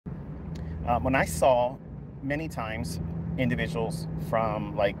When I saw many times individuals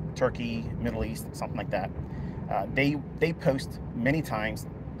from like Turkey, Middle East, something like that, they post many times,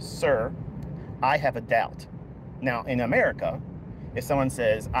 "Sir, I have a doubt." Now in America, if someone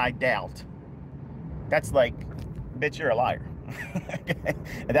says "I doubt," that's like, "Bitch, you're a liar." Okay?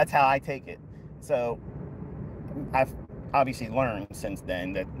 And that's how I take it. So I've obviously learned since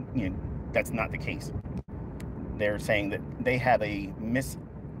then that that's not the case. They're saying that they have a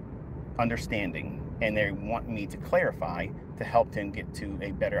misunderstanding and they want me to clarify to help them get to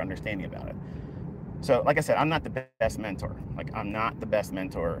a better understanding about it. So like I said, I'm not the best mentor. Like, I'm not the best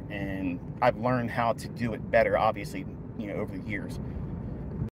mentor, and I've learned how to do it better, obviously, over the years.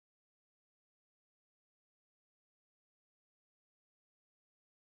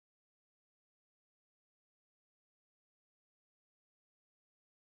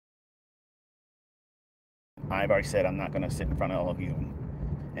 I've already said I'm not going to sit in front of all of you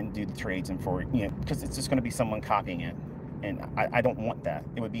and do the trades and for because it's just going to be someone copying it, and I don't want that.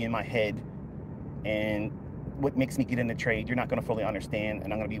 It would be in my head, and what makes me get in the trade, you're not going to fully understand,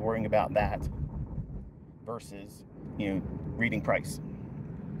 and I'm going to be worrying about that versus reading price,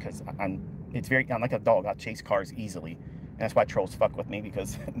 because I'm like a dog. I chase cars easily, and that's why trolls fuck with me,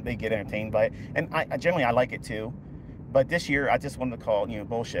 because they get entertained by it, and I generally I like it too. But this year I just wanted to call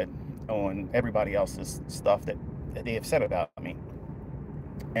bullshit on everybody else's stuff that they have said about me,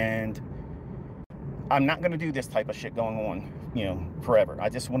 and I'm not going to do this type of shit going on forever. I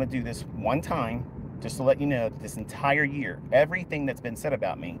just want to do this one time, just to let you know that this entire year, everything that's been said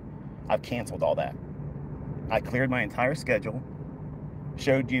about me, I've canceled all that. I cleared my entire schedule,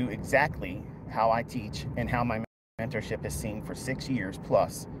 showed you exactly how I teach and how my mentorship is seen for 6 years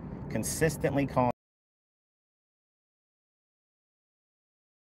plus, consistently calling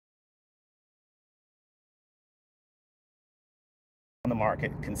the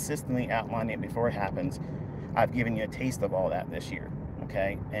market, consistently outlining it before it happens. I've given you a taste of all that this year,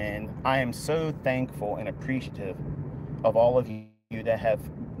 okay? And I am so thankful and appreciative of all of you that have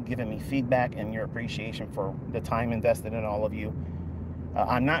given me feedback and your appreciation for the time invested in all of you.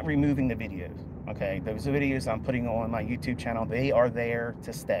 I'm not removing the videos, okay? Those videos I'm putting on my YouTube channel, they are there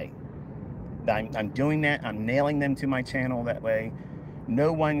to stay. I'm doing that. I'm nailing them to my channel. That way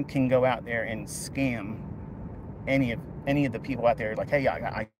no one can go out there and scam any of the people out there, like, "Hey, I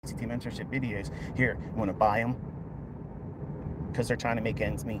got ICT mentorship videos here, you want to buy them?" Because they're trying to make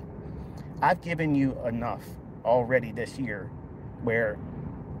ends meet. I've given you enough already this year where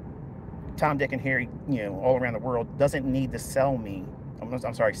Tom, Dick, and Harry, all around the world, doesn't need to sell me.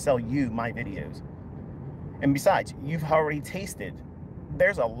 I'm sorry, sell you my videos. And besides, you've already tasted.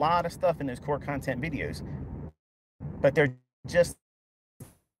 There's a lot of stuff in those core content videos, but they're just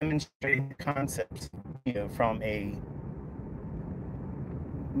demonstrating concepts, from a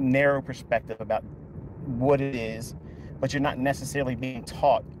narrow perspective about what it is, but you're not necessarily being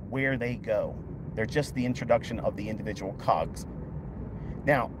taught where they go. They're just the introduction of the individual cogs.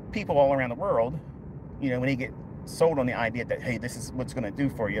 Now, people all around the world, when they get sold on the idea that, hey, this is what's going to do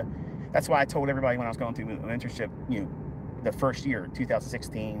for you. That's why I told everybody when I was going through mentorship, the first year,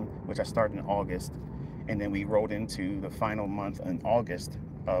 2016, which I started in August, and then we rolled into the final month in August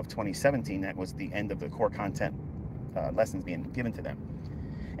of 2017. That was the end of the core content lessons being given to them.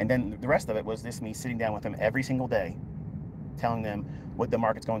 And then the rest of it was this me sitting down with them every single day, telling them what the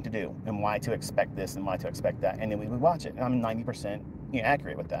market's going to do and why to expect this and why to expect that. And then we would watch it. And I'm 90%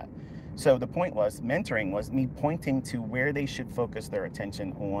 accurate with that. So the point was, mentoring was me pointing to where they should focus their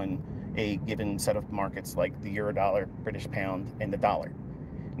attention on a given set of markets, like the euro dollar, British pound, and the dollar.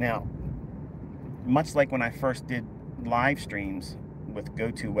 Now, much like when I first did live streams with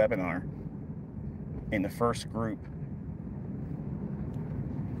GoToWebinar in the first group,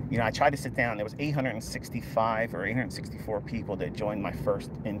 I tried to sit down. There was 865 or 864 people that joined my first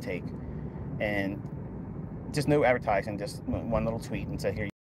intake, and just no advertising, just one little tweet and said, "Here,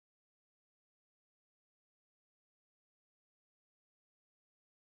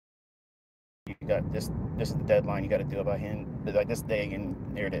 you got this. This is the deadline. You got to do it by this day," and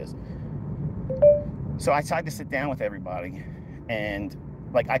there it is. So I tried to sit down with everybody, and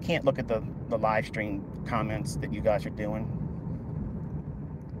like, I can't look at the live stream comments that you guys are doing.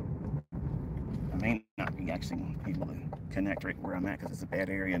 I may not be actually able to connect right where I'm at because it's a bad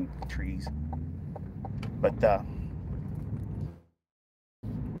area and trees. But I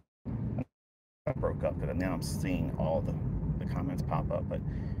broke up because now I'm seeing all the comments pop up. But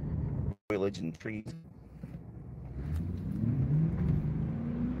foliage and trees.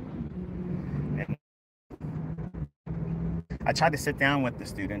 And I tried to sit down with the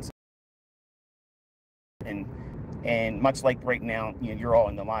students, and much like right now, you're all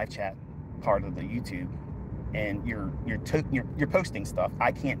in the live chat. part of the YouTube, and you're posting stuff.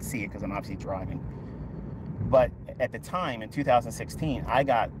 I can't see it because I'm obviously driving. But at the time in 2016, I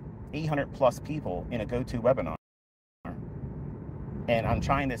got 800 plus people in a GoToWebinar, and I'm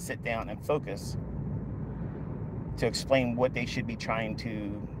trying to sit down and focus to explain what they should be trying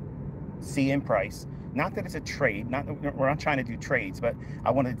to see in price. Not that it's a trade, we're not trying to do trades, but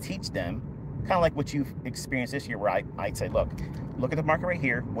I wanted to teach them kind of like what you've experienced this year, where I'd say, look at the market right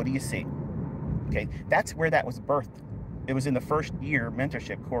here. What do you see? Okay, that's where that was birthed. It was in the first year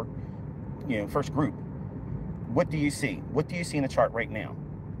mentorship core, first group. What do you see? What do you see in the chart right now?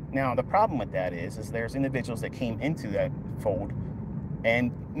 Now, the problem with that is there's individuals that came into that fold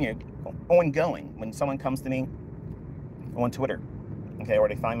and, ongoing, when someone comes to me on Twitter, okay, or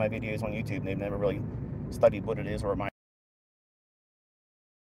they find my videos on YouTube and they've never really studied what it is or my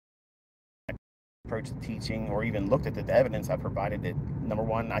approach to teaching, or even looked at the evidence I provided that, number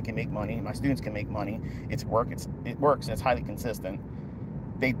one, I can make money, my students can make money, it works, and it's highly consistent.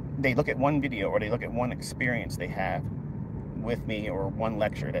 They look at one video, or they look at one experience they have with me, or one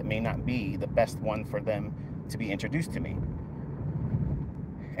lecture that may not be the best one for them to be introduced to me.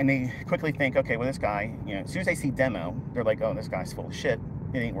 And they quickly think, okay, well, this guy, as soon as they see demo, they're like, oh, this guy's full of shit.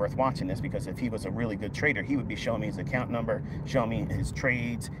 It ain't worth watching this, because if he was a really good trader, he would be showing me his account number, showing me his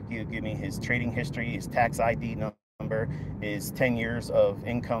trades, he would give me his trading history, his tax ID number, his 10 years of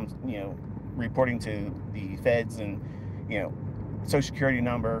income, reporting to the feds, and, social security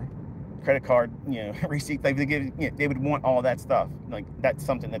number, credit card, receipt. They would want all that stuff. Like, that's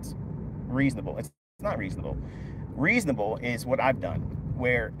something that's reasonable. It's not reasonable. Reasonable is what I've done,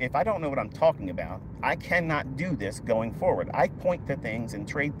 where if I don't know what I'm talking about, I cannot do this going forward. I point to things and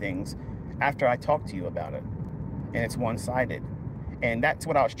trade things after I talk to you about it, and it's one-sided. And that's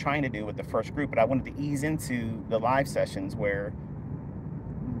what I was trying to do with the first group, but I wanted to ease into the live sessions where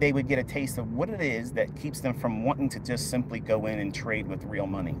they would get a taste of what it is that keeps them from wanting to just simply go in and trade with real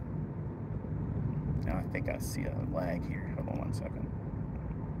money. Now, I think I see a lag here. Hold on one second.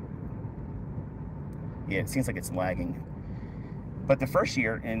 Yeah, it seems like it's lagging. But the first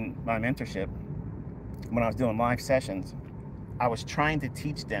year in my mentorship, when I was doing live sessions, I was trying to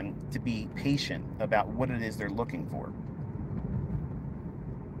teach them to be patient about what it is they're looking for.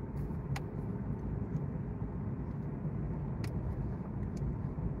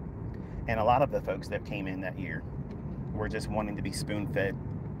 And a lot of the folks that came in that year were just wanting to be spoon-fed.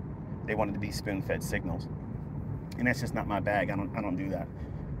 They wanted to be spoon-fed signals. And that's just not my bag. I don't do that.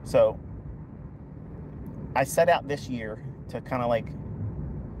 So I set out this year to kind of like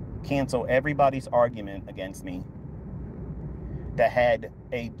cancel everybody's argument against me that had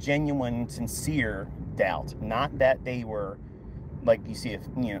a genuine, sincere doubt. Not that they were, like, you see, if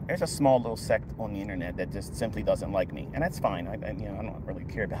there's a small little sect on the internet that just simply doesn't like me, and that's fine. I don't really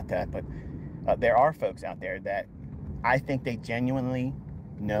care about that. But there are folks out there that I think they genuinely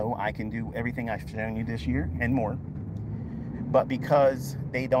know I can do everything I've shown you this year and more, but because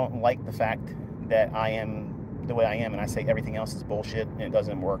they don't like the fact that I am the way I am, and I say everything else is bullshit and it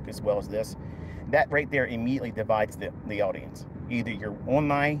doesn't work as well as this, that right there immediately divides the audience. Either you're on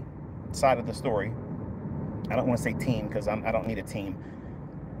my side of the story, I don't want to say team, because I don't need a team.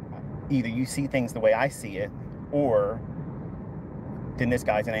 Either you see things the way I see it, or then this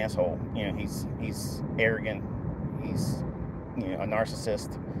guy's an asshole. He's arrogant, he's a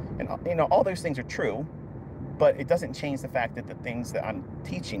narcissist, and all those things are true, but it doesn't change the fact that the things that I'm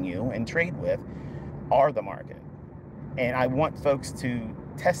teaching you and trade with are the market. And I want folks to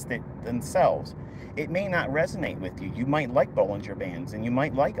test it themselves. It may not resonate with you. You might like Bollinger Bands, and you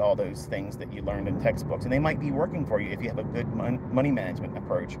might like all those things that you learned in textbooks, and they might be working for you if you have a good money management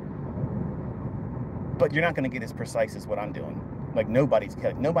approach. But you're not going to get as precise as what I'm doing. Like, nobody's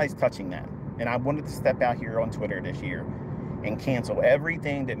touching that. And I wanted to step out here on Twitter this year and cancel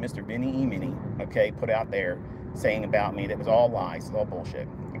everything that Mr. Vinny E. Mini, okay, put out there saying about me that was all lies, all bullshit,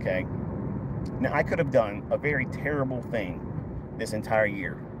 okay? Now, I could have done a very terrible thing this entire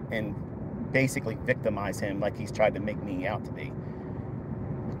year and basically victimize him like he's tried to make me out to be.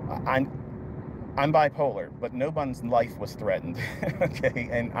 I'm bipolar, but no one's life was threatened, okay?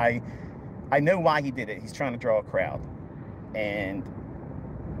 And I know why he did it. He's trying to draw a crowd. And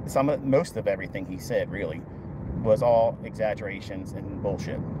most of everything he said really was all exaggerations and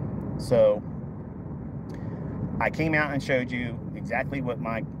bullshit. So I came out and showed you exactly what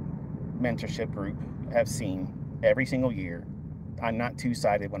my mentorship group have seen every single year. I'm not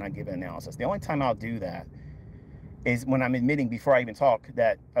two-sided when I give an analysis. The only time I'll do that is when I'm admitting, before I even talk,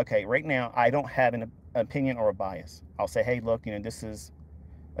 that, okay, right now I don't have an opinion or a bias. I'll say, hey, look, this is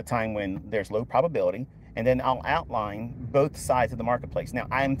a time when there's low probability, And then I'll outline both sides of the marketplace. Now,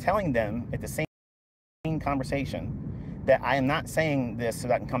 I am telling them at the same conversation that I am not saying this so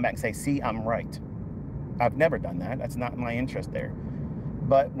that I can come back and say, see, I'm right. I've never done that. That's not my interest there.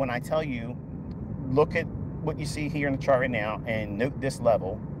 But when I tell you, look at what you see here in the chart right now and note this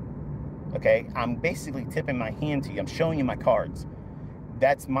level, okay, I'm basically tipping my hand to you. I'm showing you my cards.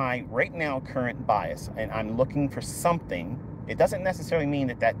 That's my right now current bias, and I'm looking for something. It doesn't necessarily mean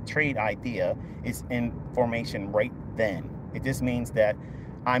that that trade idea is in formation right then. It just means that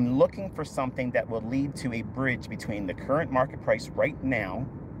I'm looking for something that will lead to a bridge between the current market price right now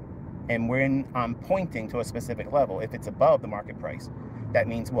and when I'm pointing to a specific level. If it's above the market price, that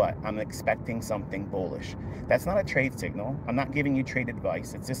means what? I'm expecting something bullish. That's not a trade signal. I'm not giving you trade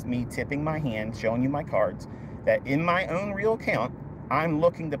advice. It's just me tipping my hand, showing you my cards, that in my own real account, I'm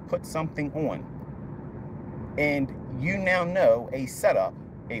looking to put something on. And you now know a setup,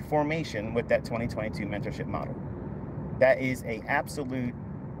 a formation with that 2022 mentorship model. That is a absolute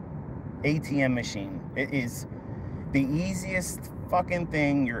ATM machine. It is the easiest fucking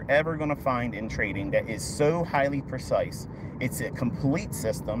thing you're ever going to find in trading that is so highly precise. It's a complete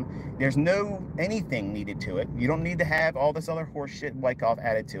system. There's no anything needed to it. You don't need to have all this other horse shit Wyckoff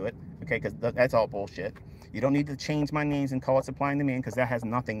added to it, okay, because that's all bullshit. You don't need to change my names and call it supply and demand, because that has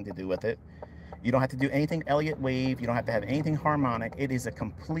nothing to do with it. You don't have to do anything Elliott wave. You don't have to have anything harmonic. It is a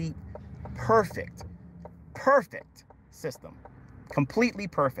complete, perfect system. Completely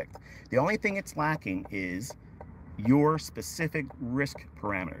perfect. The only thing it's lacking is your specific risk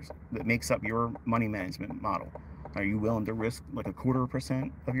parameters that makes up your money management model. Are you willing to risk like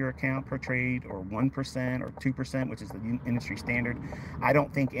 0.25% of your account per trade, or 1% or 2%, which is the industry standard? I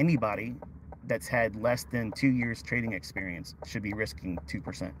don't think anybody that's had less than 2 years trading experience should be risking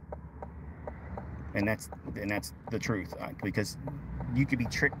 2%. And that's the truth, because you could be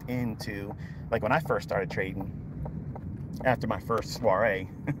tricked into, like when I first started trading, after my first soiree,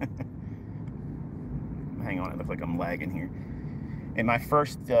 hang on, it looks like I'm lagging here. In my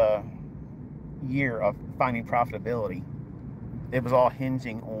first year of finding profitability, it was all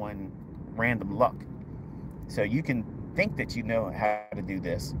hinging on random luck. So you can think that you know how to do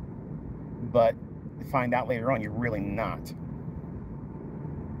this, but find out later on you're really not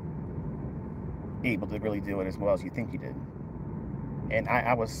able to really do it as well as you think you did. And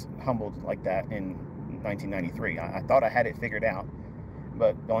I was humbled like that in 1993. I thought I had it figured out,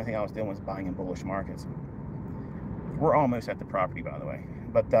 but the only thing I was doing was buying in bullish markets. We're almost at the property, by the way.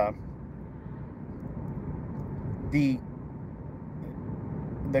 But the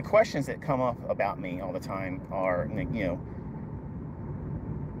questions that come up about me all the time are, you know,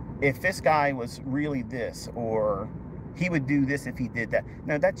 if this guy was really this, or he would do this if he did that.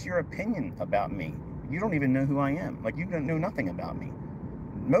 No, that's your opinion about me. You don't even know who I am. Like, you don't know nothing about me.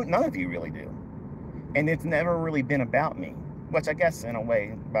 None of you really do. And it's never really been about me, which I guess in a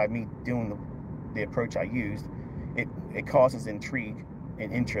way, by me doing the approach I used, it causes intrigue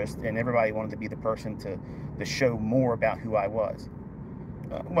and interest, and everybody wanted to be the person to show more about who I was.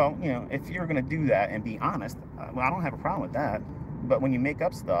 Well, you know, if you're going to do that and be honest, well, I don't have a problem with that. But when you make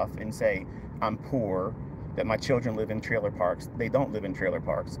up stuff and say, I'm poor, that my children live in trailer parks, they don't live in trailer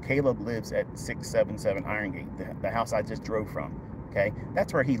parks. Caleb lives at 677 Iron Gate, the house I just drove from, okay?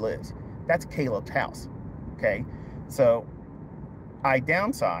 That's where he lives. That's Caleb's house, okay? So I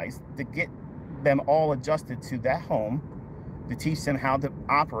downsized to get them all adjusted to that home, to teach them how to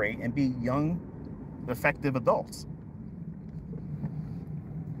operate and be young, effective adults.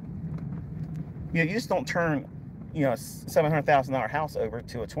 You know, you just don't turn, you know, a $700,000 house over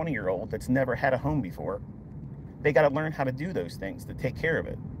to a 20-year-old that's never had a home before. They got to learn how to do those things, to take care of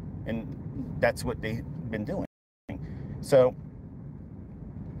it. And that's what they've been doing. So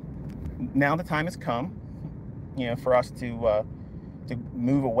now the time has come, you know, for us to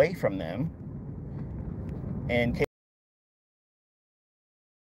move away from them. And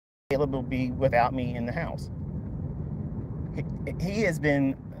Caleb will be without me in the house. He has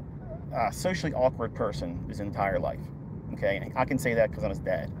been a socially awkward person his entire life. Okay, I can say that because I'm his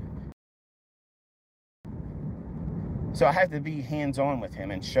dad. So I had to be hands-on with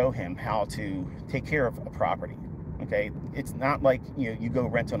him and show him how to take care of a property. Okay, it's not like, you know, you go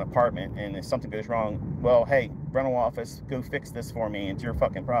rent an apartment and if something goes wrong, well, hey, rental office, go fix this for me, it's your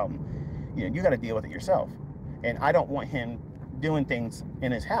fucking problem. You know, you got to deal with it yourself. And I don't want him doing things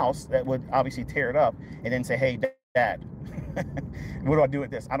in his house that would obviously tear it up and then say, hey, Dad, what do I do with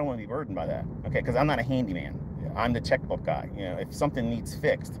this? I don't want to be burdened by that, okay? Because I'm not a handyman. I'm the checkbook guy. You know, if something needs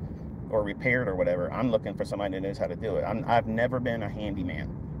fixed or repaired or whatever, I'm looking for somebody that knows how to do it. I've never been a handyman.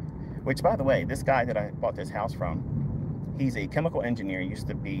 Which, by the way, this guy that I bought this house from, he's a chemical engineer. He used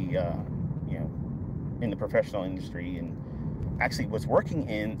to be, you know, in the professional industry, and actually was working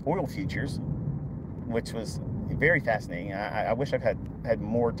in oil futures, which was very fascinating. I wish I've had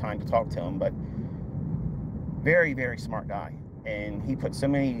more time to talk to him, but very, very smart guy. And he put so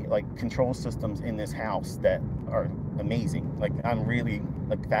many like control systems in this house that are amazing. Like, I'm really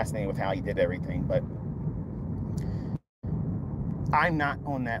like fascinated with how he did everything, but I'm not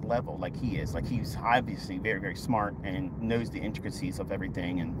on that level like he is. Like, he's obviously very, very smart and knows the intricacies of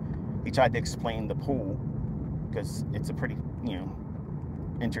everything. And he tried to explain the pool, because it's a pretty,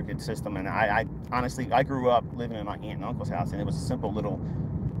 intricate system. And I honestly, I grew up living in my aunt and uncle's house, and it was a simple little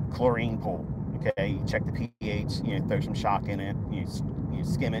chlorine pool. Okay, you check the pH, throw some shock in it, you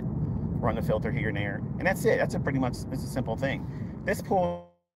skim it, run the filter here and there, and that's it. That's it's a simple thing. This pool,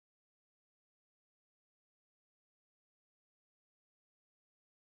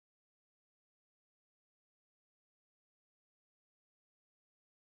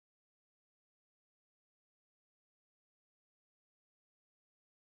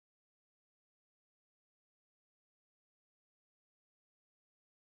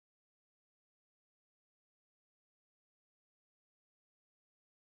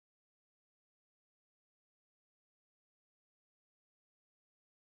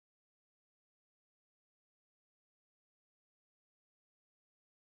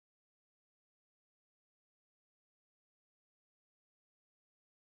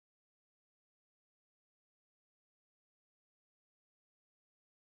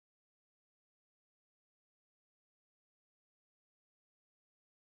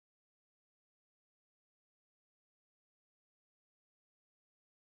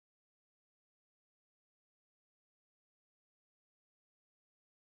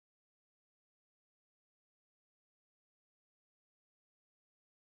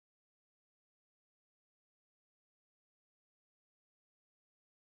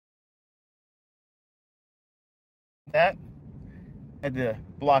 that I had to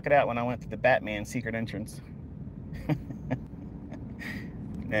block it out when I went to the Batman secret entrance.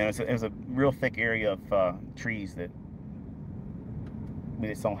 And it was a real thick area of trees that we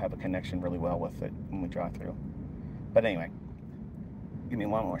just don't have a connection really well with it when we drive through. But anyway, give me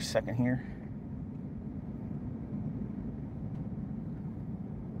one more second here.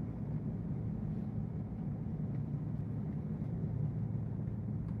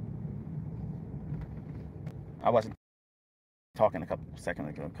 I wasn't talking a couple seconds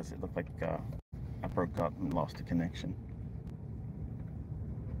ago because it looked like I broke up and lost the connection.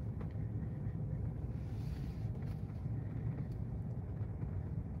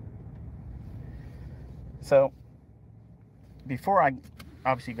 So before I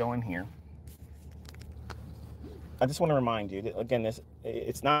obviously go in here, I just want to remind you that, again,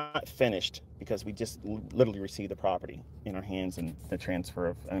 it's not finished because we just literally received the property in our hands, and the transfer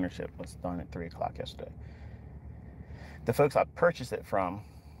of ownership was done at 3 o'clock yesterday. The folks I purchased it from,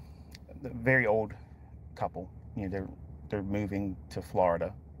 the very old couple, they're moving to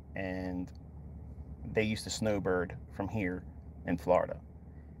Florida, and they used to snowbird from here in Florida.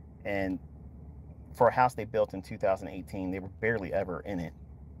 And for a house they built in 2018, they were barely ever in it,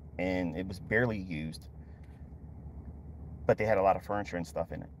 and it was barely used, but they had a lot of furniture and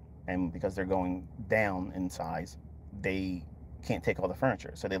stuff in it. And because they're going down in size, they can't take all the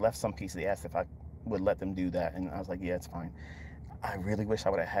furniture, so they left some pieces. They asked if I would let them do that, and I was like, yeah, it's fine. I really wish I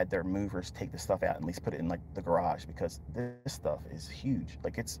would have had their movers take the stuff out and at least put it in like the garage, because this stuff is huge.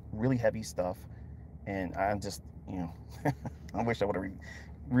 Like, it's really heavy stuff, and I'm just, I wish I would have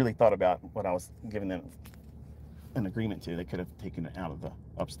really thought about what I was giving them an agreement to. They could have taken it out of the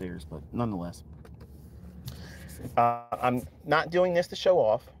upstairs, but nonetheless, I'm not doing this to show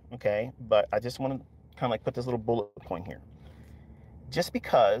off, okay? But I just want to kind of like put this little bullet point here. Just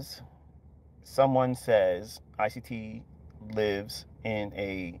because someone says ICT lives in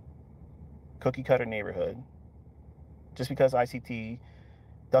a cookie cutter neighborhood, just because ICT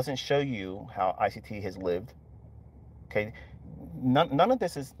doesn't show you how ICT has lived, okay? None of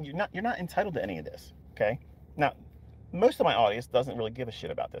this is, you're not entitled to any of this, okay? Now, most of my audience doesn't really give a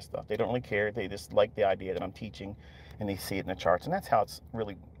shit about this stuff. They don't really care. They just like the idea that I'm teaching, and they see it in the charts, and that's how it's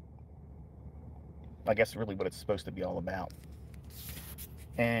really, I guess, really what it's supposed to be all about.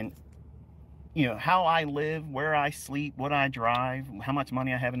 And how I live, where I sleep, what I drive, how much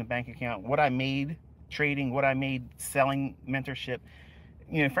money I have in the bank account, what I made trading, what I made selling mentorship,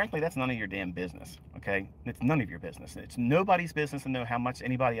 frankly, that's none of your damn business, okay? It's none of your business. It's nobody's business to know how much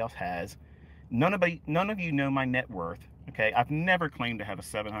anybody else has. None of you know my net worth, okay? I've never claimed to have a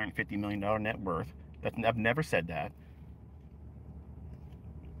 $750 million net worth. I've never said that.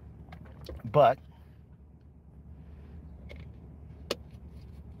 But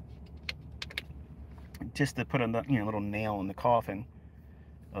just to put a little nail in the coffin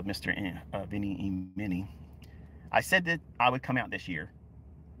of Mr. Vinny E. Minnie. I said that I would come out this year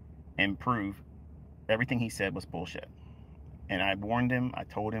and prove everything he said was bullshit. And I warned him, I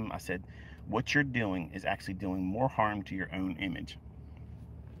told him, I said, what you're doing is actually doing more harm to your own image.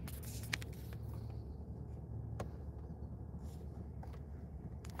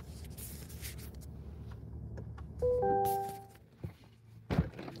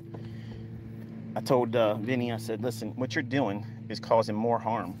 I told Vinny, I said, listen, what you're doing is causing more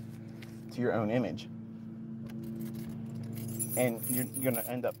harm to your own image. And you're going to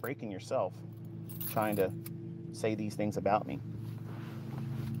end up breaking yourself trying to say these things about me.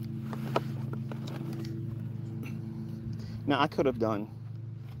 Now, I could have done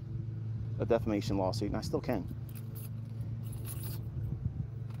a defamation lawsuit, and I still can.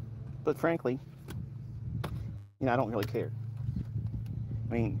 But frankly, I don't really care.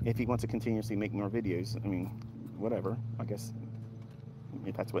 I mean, if he wants to continuously make more videos, I mean, whatever. I guess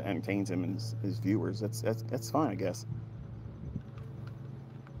if that's what entertains him and his viewers, that's fine, I guess.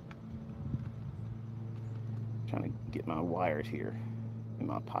 Trying to get my wires here in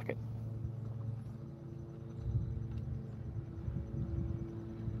my pocket.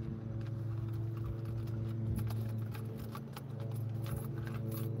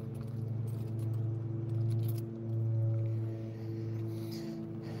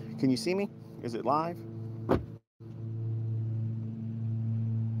 Can you see me? Is it live?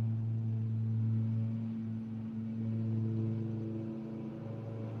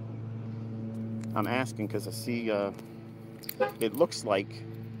 I'm asking because I see it looks like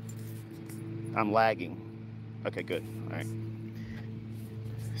I'm lagging. Okay, good. All right.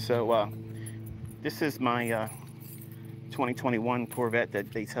 So this is my 2021 Corvette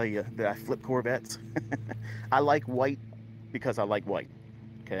that they tell you that I flip Corvettes. I like white because I like white.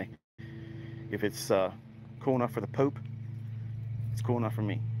 Okay. If it's cool enough for the Pope, it's cool enough for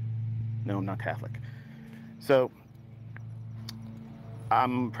me. No, I'm not Catholic. So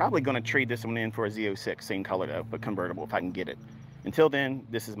I'm probably going to trade this one in for a Z06, same color though, but convertible if I can get it. Until then,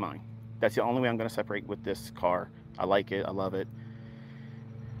 this is mine. That's the only way I'm going to separate with this car. I like it. I love it.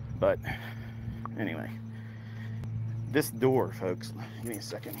 But anyway, this door, folks, give me a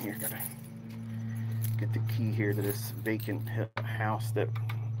second here. Gotta get the key here to this vacant house that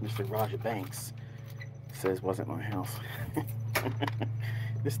Mr. Roger Banks says wasn't my house.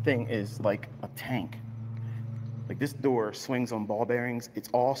 This thing is like a tank. Like, this door swings on ball bearings. It's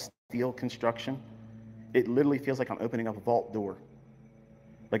all steel construction. It literally feels like I'm opening up a vault door.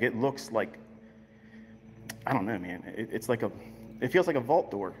 Like, it looks like, I don't know, man. It feels like a vault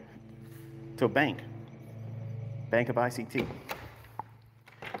door to a bank of ICT.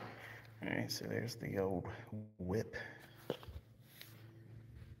 All right, so there's the old whip.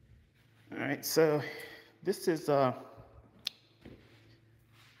 All right, so this is the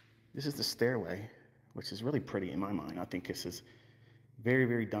stairway, which is really pretty in my mind. I think this is very,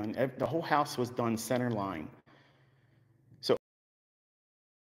 very done. The whole house was done center line. So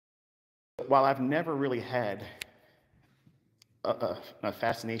while I've never really had a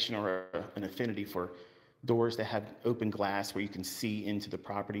fascination or an affinity for doors that have open glass where you can see into the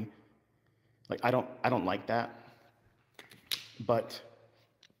property, like I don't like that. But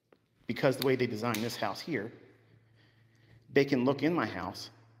because the way they designed this house here, they can look in my house,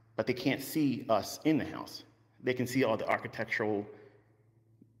 but they can't see us in the house. They can see all the architectural,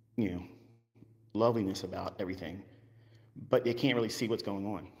 loveliness about everything, but they can't really see what's going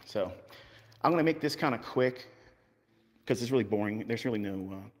on. So I'm gonna make this kind of quick because it's really boring. There's really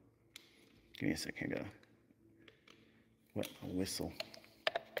no, give me a second, I gotta wet a whistle.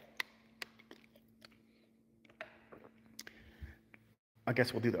 I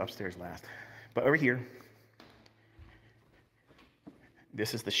guess we'll do the upstairs last. But over here,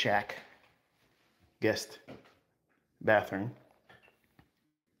 this is the shack guest bathroom.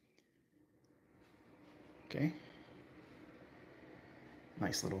 Okay.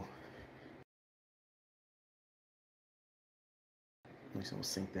 Nice little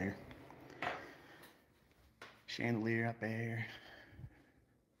sink there. Chandelier up there.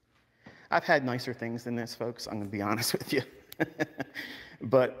 I've had nicer things than this, folks. I'm gonna be honest with you.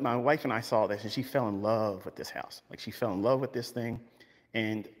 But my wife and I saw this and she fell in love with this house. Like, she fell in love with this thing.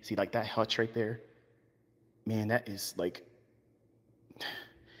 And see, like that hutch right there, man, that is like,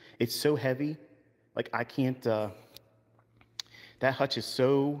 it's so heavy. Like, I can't, that hutch is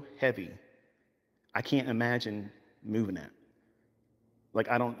so heavy. I can't imagine moving that. Like,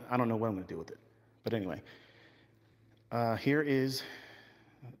 I don't know what I'm gonna do with it. But anyway, here is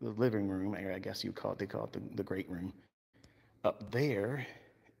the living room. I guess they call it the great room. Up there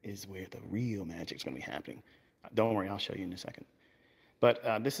is where the real magic's going to be happening. Don't worry, I'll show you in a second.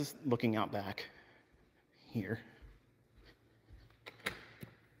 But this is looking out back here.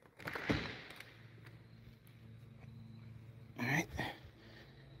 All right.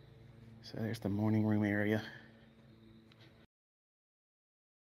 So there's the morning room area.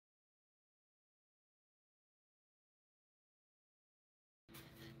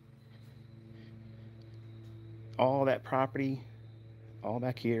 All that property, all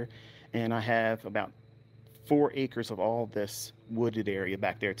back here. And I have about 4 acres of all this wooded area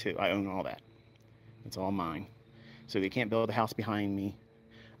back there too. I own all that. It's all mine. So they can't build a house behind me.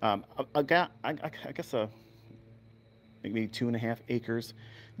 I guess maybe 2.5 acres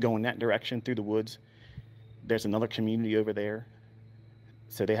going that direction through the woods. There's another community over there.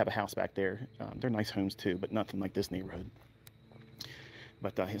 So they have a house back there. They're nice homes too, but nothing like this neighborhood.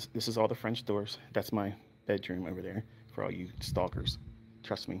 But this is all the French doors. That's my bedroom over there for all you stalkers.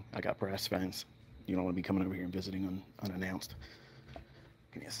 Trust me, I got brass fence. You don't want to be coming over here and visiting unannounced.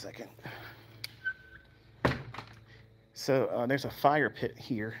 Give me a second. So there's a fire pit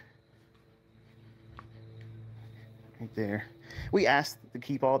here. Right there. We asked to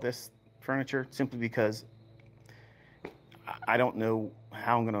keep all this furniture simply because I don't know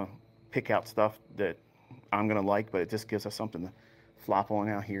how I'm going to pick out stuff that I'm going to like, but it just gives us something to flop on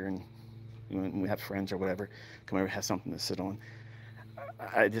out here, and when we have friends or whatever come over, have something to sit on.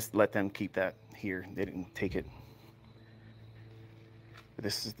 I just let them keep that here. They didn't take it. But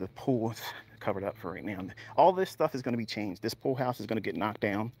this is the pool. It's covered up for right now. All this stuff is going to be changed. This pool house is going to get knocked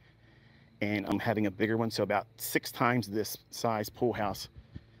down, and I'm having a bigger one, so about 6 times this size pool house.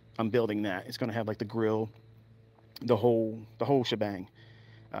 I'm building that. It's going to have like the grill, the whole shebang.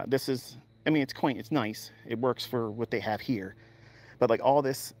 This is, I mean, it's quaint, it's nice, it works for what they have here, but like all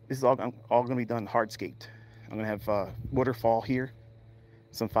this is all going to be done hardscaped. I'm going to have waterfall here,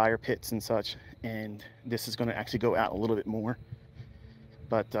 some fire pits and such, and this is going to actually go out a little bit more,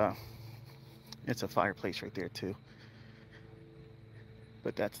 but it's a fireplace right there too.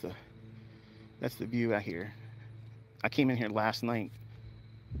 But that's the view out here. I came in here last night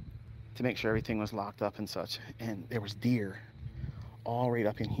to make sure everything was locked up and such, and there was deer all right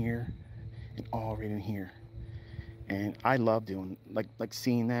up in here and all right in here, and I love doing like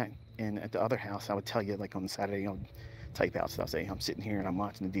seeing that. And at the other house, I would tell you, like on Saturday, I'll type out stuff, say I'm sitting here and I'm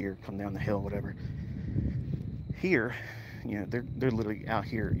watching the deer come down the hill, whatever. Here, you know, they're literally out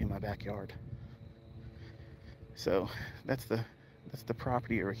here in my backyard. So that's the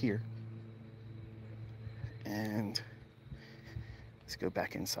property over here. And let's go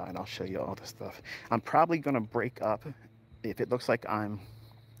back inside. I'll show you all this stuff. I'm probably going to break up if it looks like I'm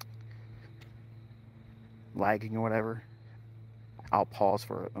lagging or whatever. I'll pause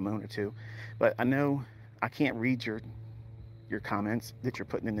for a moment or two. But I know I can't read your comments that you're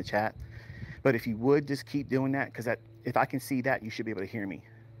putting in the chat. But if you would just keep doing that, because if I can see that, you should be able to hear me.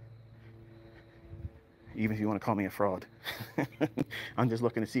 Even if you want to call me a fraud. I'm just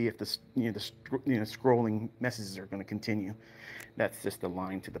looking to see if the scrolling messages are going to continue. That's just the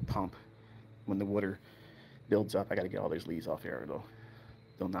line to the pump. When the water builds up, I got to get all those leaves off here.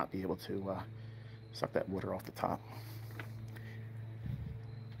 They'll not be able to suck that water off the top.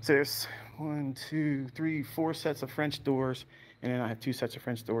 So there's 1, 2, 3, 4 sets of French doors, and then I have 2 sets of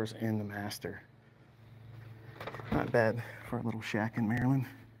French doors in the master. Not bad for a little shack in Maryland.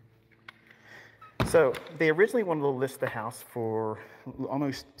 So they originally wanted to list the house for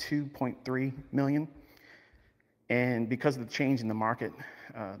almost $2.3 million. And because of the change in the market,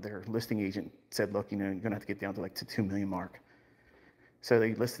 their listing agent said, look, you know, you're going to have to get down to like the 2 million mark. So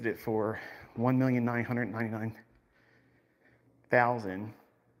they listed it for $1,999,000.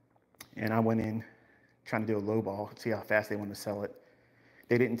 And I went in trying to do a low ball, see how fast they wanted to sell it.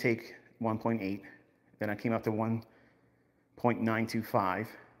 They didn't take 1.8. Then I came up to 1.925,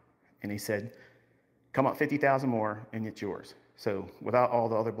 and they said, come up 50,000 more and it's yours. So without all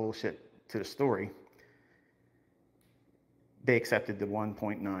the other bullshit to the story, they accepted the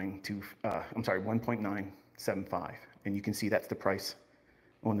 1.975, and you can see that's the price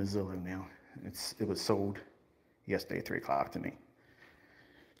on the Zillow now. It was sold yesterday at 3 o'clock to me.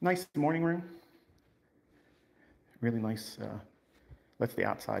 Nice morning room, really nice. Lets the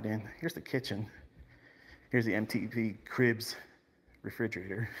outside in. Here's the kitchen. Here's the MTV Cribs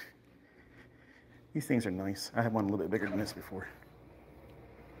refrigerator. These things are nice. I had one a little bit bigger than this before.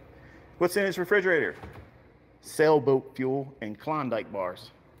 What's in this refrigerator? Sailboat fuel and Klondike bars.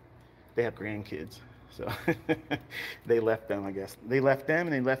 They have grandkids, so they left them, I guess. They left them,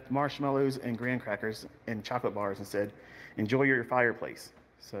 and they left marshmallows and graham crackers and chocolate bars and said, enjoy your fireplace.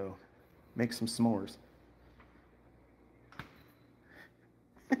 So make some s'mores.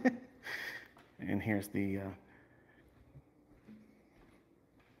 And here's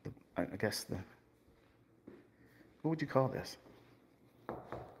I guess what would you call this?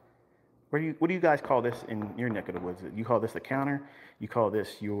 What do you guys call this in your neck of the woods? You call this the counter? You call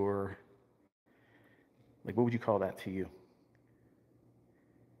this your, like, what would you call that to you?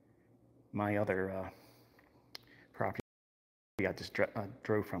 My other property I just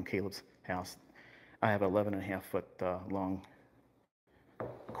drove from Caleb's house. I have 11.5 foot long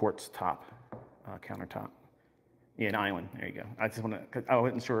quartz top, countertop. Yeah, an island. There you go. I just want to, because I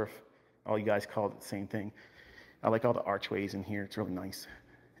wasn't sure if all you guys called it the same thing. I like all the archways in here. It's really nice.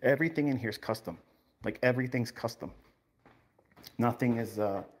 Everything in here is custom. Like, everything's custom. Nothing is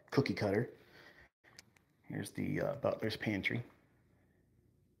cookie cutter. Here's the butler's pantry.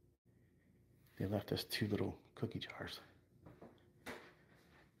 They left us 2 little cookie jars.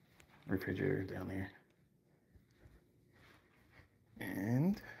 Refrigerator down there.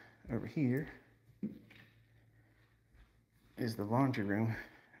 And over here is the laundry room.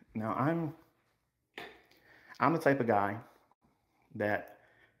 Now, I'm the type of guy that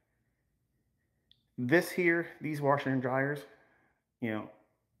these washer and dryers, you know,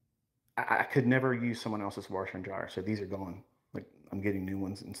 I could never use someone else's washer and dryer. So these are gone. Like, I'm getting new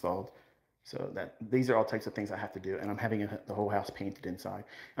ones installed. So these are all types of things I have to do. And I'm having the whole house painted inside.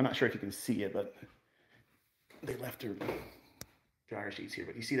 I'm not sure if you can see it, but they left their dryer sheets here.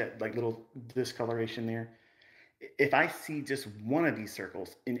 But you see that, like, little discoloration there? If I see just one of these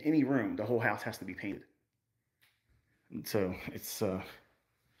circles in any room, the whole house has to be painted. And so it's a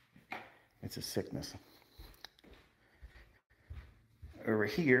sickness. Over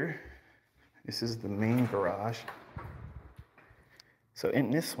here, this is the main garage. So in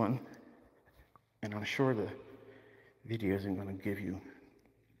this one, and I'm sure the video isn't going to give you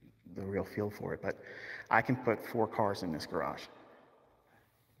the real feel for it, but I can put 4 cars in this garage.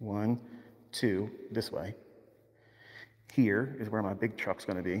 1, 2, this way. Here is where my big truck's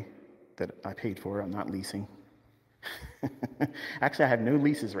going to be that I paid for. I'm not leasing. Actually, I have no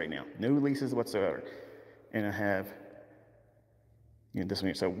leases right now. No leases whatsoever. And I have, this one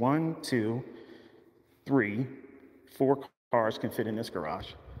here. So 1, 2, 3, 4 cars can fit in this garage.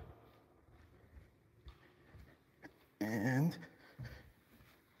 And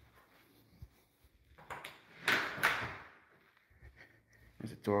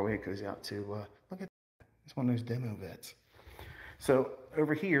there's a doorway that goes out to, look at that. It's one of those demo vets. So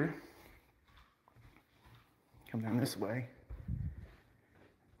over here, come down this way.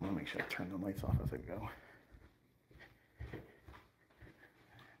 I want to make sure I turn the lights off as I go.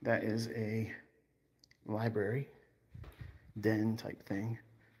 That is a library, den type thing.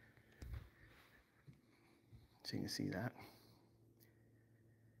 So you can see that.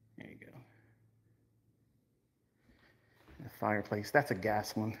 There you go. The fireplace, that's a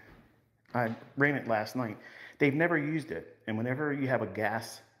gas one. I ran it last night. They've never used it. And whenever you have a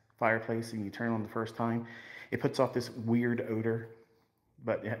gas fireplace and you turn it on the first time, it puts off this weird odor.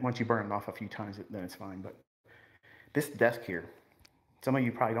 But once you burn it off a few times, then it's fine. But this desk here, some of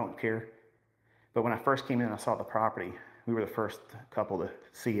you probably don't care. But when I first came in and I saw the property, we were the first couple to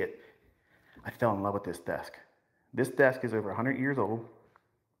see it. I fell in love with this desk. This desk is over 100 years old,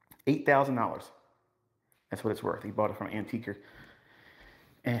 $8,000. That's what it's worth. He bought it from an antiquer.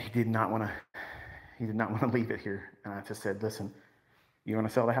 And he did not want to leave it here. And I just said, listen, you want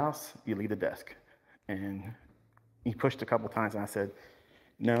to sell the house? You leave the desk. And he pushed a couple times and I said,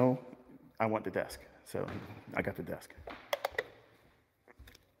 no, I want the desk. So I got the desk.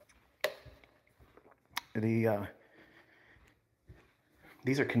 These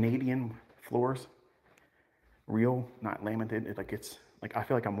are Canadian floors, real, not laminated. I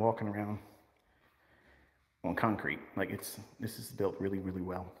feel like I'm walking around on concrete. This is built really, really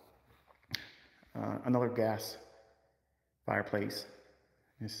well. Another gas fireplace.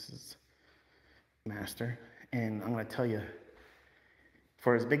 This is master, and I'm going to tell you,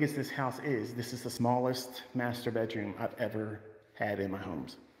 for as big as this house is, this is the smallest master bedroom I've ever had in my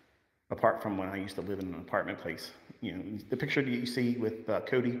homes, apart from when I used to live in an apartment place. The picture that you see with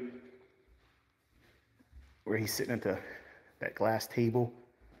Cody, where he's sitting at that glass table.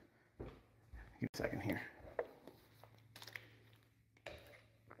 Give me a second here.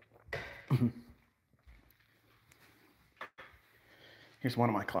 Here's one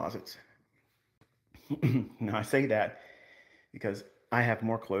of my closets. Now, I say that because I have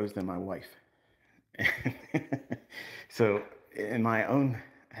more clothes than my wife. So in my own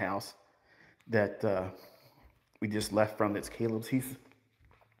house that we just left from, that's Caleb's,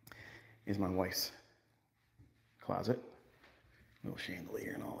 is my wife's closet. Little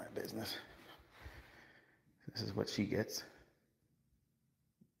chandelier and all that business. This is what she gets.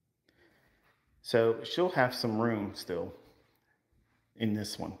 So she'll have some room still in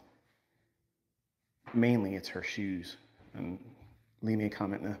this one. Mainly it's her shoes. And leave me a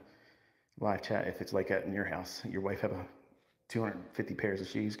comment in the live chat if it's like that in your house. Your wife have a 250 pairs of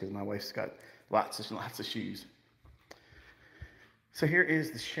shoes, because my wife's got lots of shoes. So here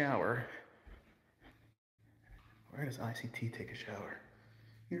is the shower. Where does ICT take a shower?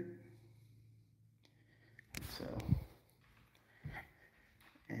 Here. So,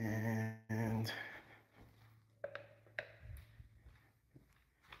 and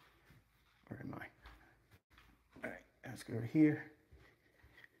where am I? All right, let's go over here.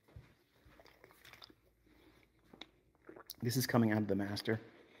 This is coming out of the master.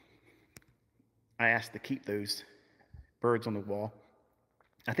 I asked to keep those birds on the wall.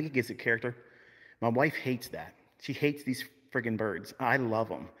 I think it gives it character. My wife hates that. She hates these friggin' birds. I love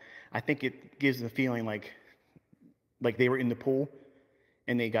them. I think it gives the feeling like they were in the pool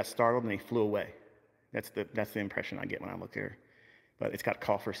and they got startled and they flew away. That's the impression I get when I look there. But it's got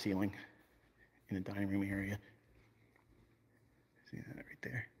coffer ceiling in the dining room area. See that right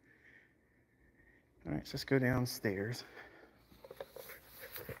there? All right, so let's go downstairs.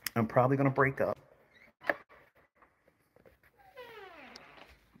 I'm probably gonna break up. Let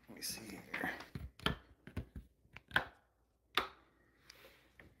me see here. All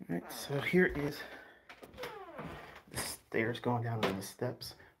right, so here is the stairs going down to the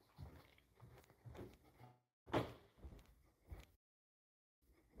steps.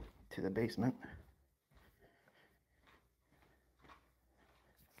 To the basement.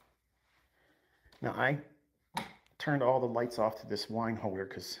 Now I turned all the lights off to this wine holder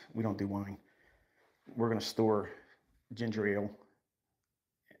because we don't do wine. We're gonna store ginger ale,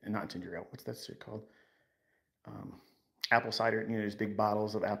 and not ginger ale. What's that shit called? Apple cider. You know, there's big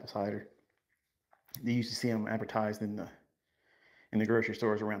bottles of apple cider. You used to see them advertised in the grocery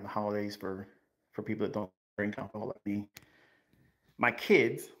stores around the holidays for people that don't drink alcohol like me. My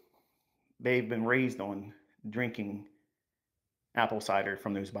kids, they've been raised on drinking apple cider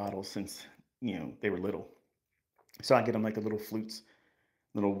from those bottles since they were little. So I get them like the little flutes,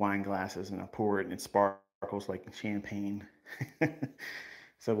 little wine glasses, and I pour it and it sparkles like champagne.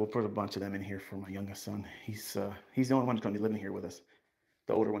 So we'll put a bunch of them in here for my youngest son. He's the only one who's going to be living here with us.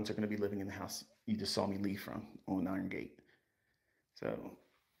 The older ones are going to be living in the house you just saw me leave from on Iron Gate. So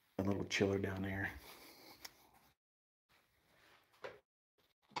a little chiller down there.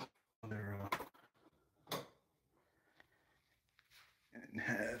 And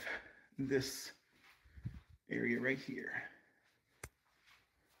have this area right here.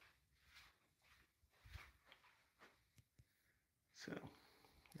 So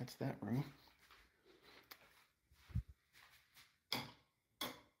that's that room.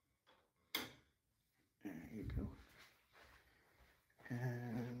 There you go.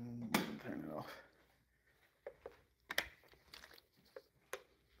 And turn it off.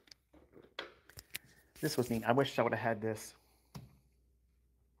 This was neat. I wish I would have had this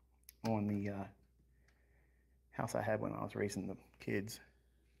on the house I had when I was raising the kids,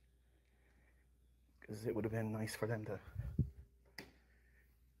 because it would have been nice for them to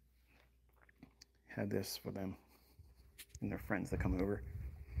have this for them and their friends that come over.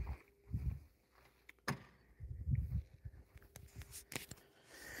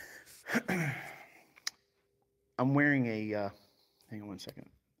 I'm wearing a, hang on one second.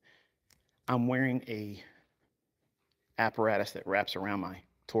 I'm wearing a apparatus that wraps around my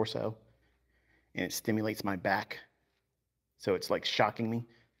torso and it stimulates my back. So it's like shocking me.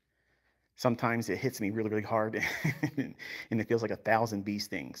 Sometimes it hits me really, really hard and it feels like 1,000 bee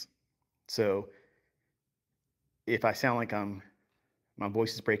stings. So if I sound like my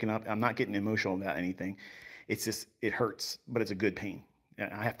voice is breaking up, I'm not getting emotional about anything. It's just, it hurts, but it's a good pain.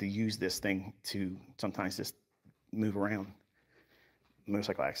 I have to use this thing to sometimes just move around.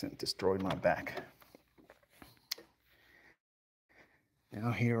 Motorcycle accident destroyed my back.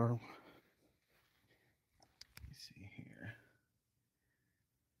 Now here, let's see here.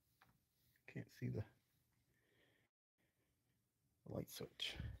 Can't see the light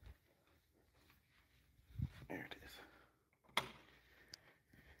switch. There it is.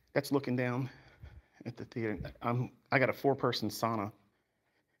 That's looking down at the theater. I got a 4-person sauna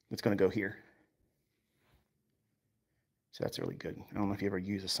that's going to go here. So that's really good. I don't know if you ever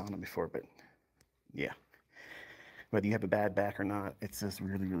used a sauna before, but yeah. Whether you have a bad back or not, it's just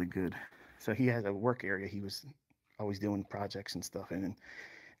really, really good. So he has a work area. He was always doing projects and stuff. And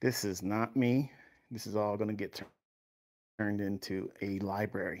this is not me. This is all going to get turned into a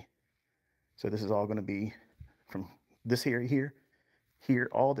library. So this is all going to be from this area here.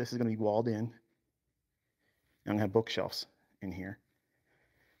 All this is going to be walled in. I'm going to have bookshelves in here.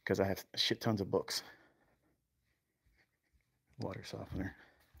 because I have shit tons of books. Water softener,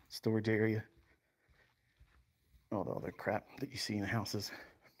 storage area, all the other crap that you see in houses.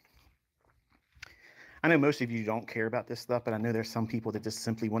 I know most of you don't care about this stuff, but I know there's some people that just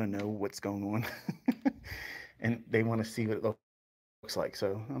simply want to know what's going on and they want to see what it looks like.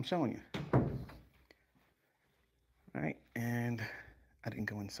 So I'm showing you. All right, and I didn't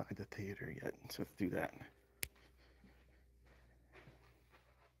go inside the theater yet, so let's do that.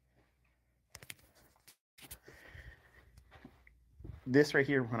 This right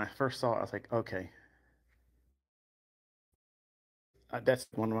here, when I first saw it, I was like, okay, that's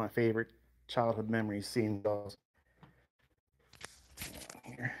one of my favorite childhood memories, seeing dolls.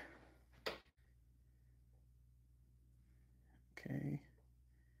 Here. Okay.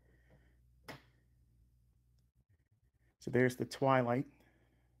 So there's the twilight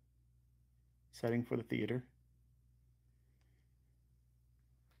setting for the theater.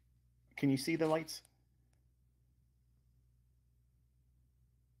 Can you see the lights?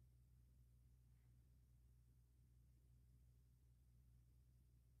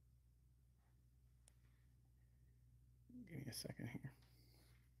 Give me a second here.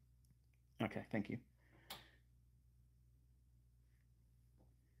 Okay, thank you.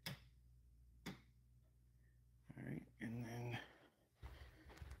 All right, and then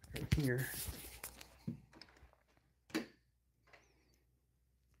right here.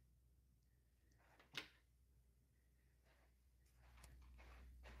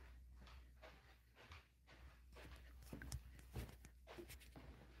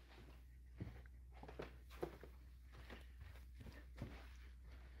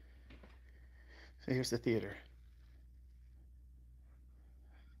 So here's the theater.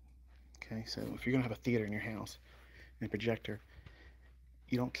 Okay, so if you're gonna have a theater in your house and a projector,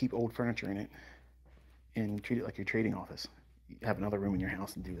 you don't keep old furniture in it and treat it like your trading office. You have another room in your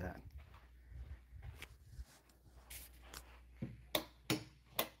house and do that.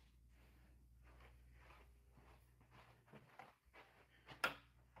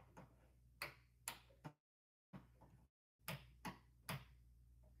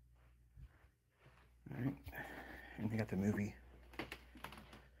 All right, and we got the movie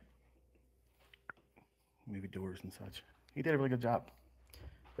doors and such. He did a really good job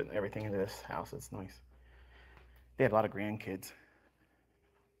putting everything into this house. It's nice. They had a lot of grandkids,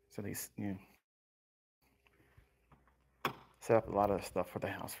 so they, set up a lot of stuff for the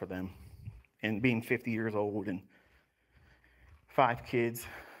house for them. And being 50 years old and 5 kids,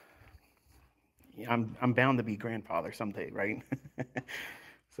 I'm bound to be grandfather someday, right?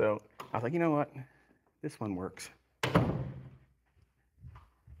 So I was like, you know what? This one works.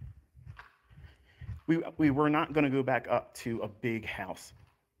 We were not going to go back up to a big house,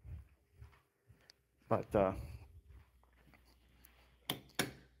 but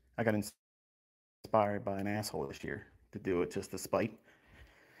I got inspired by an asshole this year to do it just to spite.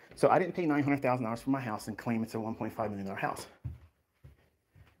 So I didn't pay $900,000 for my house and claim it's a $1.5 million house.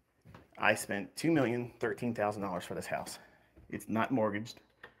 I spent $2,013,000 for this house. It's not mortgaged.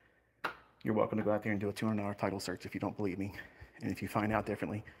 You're welcome to go out there and do a $200 title search if you don't believe me. And if you find out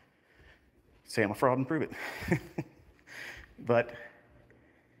differently, say I'm a fraud and prove it. But,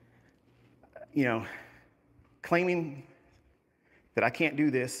 claiming that I can't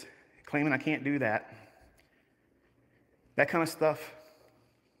do this, claiming I can't do that, that kind of stuff.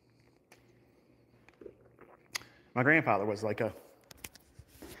 My grandfather was like a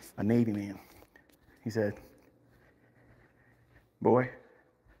Navy man. He said, boy,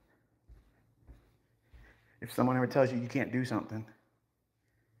 if someone ever tells you you can't do something,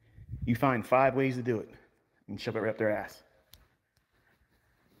 you find 5 ways to do it and shove it right up their ass.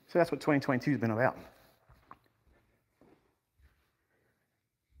 So that's what 2022 has been about.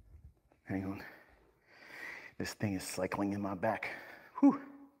 Hang on. This thing is cycling in my back. Whew.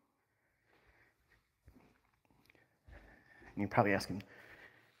 And you're probably asking,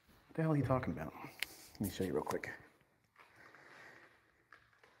 what the hell are you talking about? Let me show you real quick.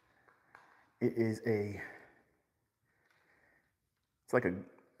 It's like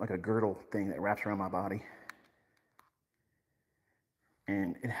a girdle thing that wraps around my body.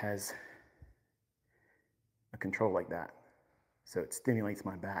 And it has a control like that. So it stimulates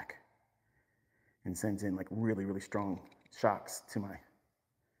my back and sends in like really, really strong shocks to my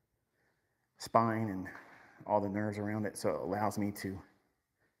spine and all the nerves around it. So it allows me to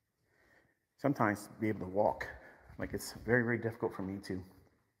sometimes be able to walk. Like it's very, very difficult for me to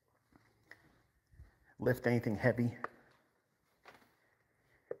lift anything heavy.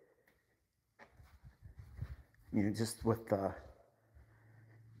 Just with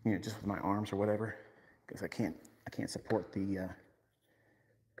just with my arms or whatever, because I can't support the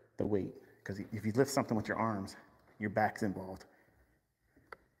the weight, because if you lift something with your arms, your back's involved.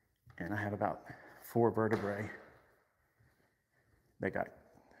 And I have about 4 vertebrae that got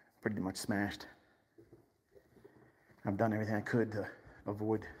pretty much smashed. I've done everything I could to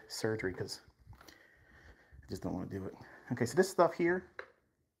avoid surgery because I just don't want to do it. Okay, so this stuff here,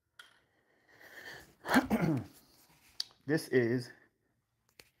 this is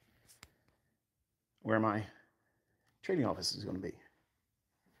where my trading office is going to be.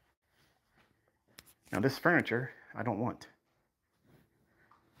 Now this furniture, I don't want.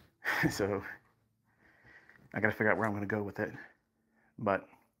 So I got to figure out where I'm going to go with it. But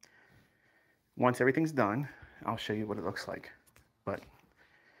once everything's done, I'll show you what it looks like. But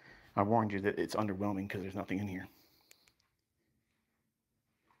I warned you that it's underwhelming because there's nothing in here.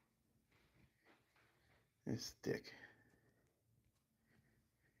 This dick.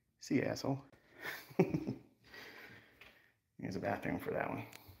 See, asshole. Here's a bathroom for that one.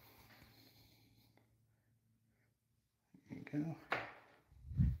 There you go.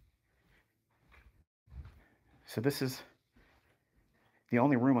 So this is the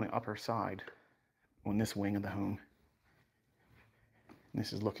only room on the upper side on this wing of the home.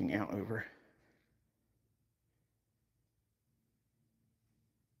 This is looking out over.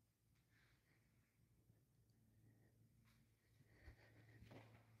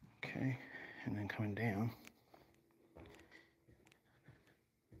 Okay, and then coming down.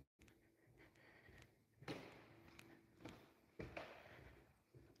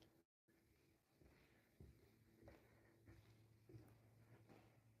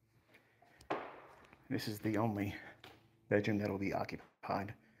 This is the only bedroom that will be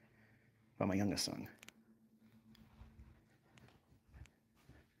occupied by my youngest son.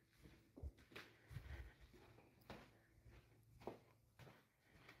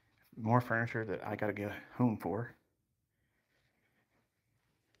 More furniture that I gotta get home for.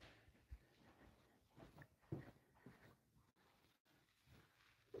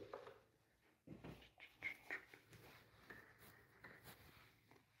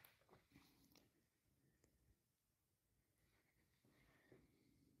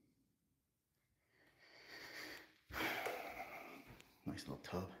 Nice little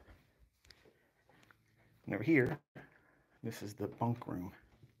tub. And over here, this is the bunk room.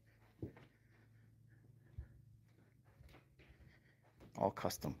 All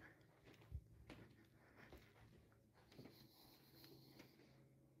custom.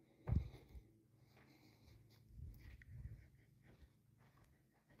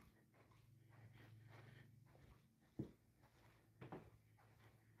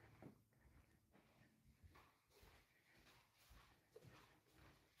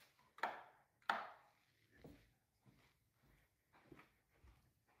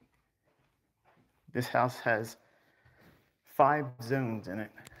 This house has 5 zones in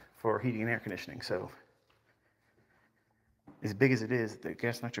it for heating and air conditioning. So as big as it is, the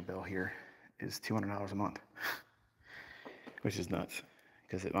gas and electric bill here is $200 a month, which is nuts.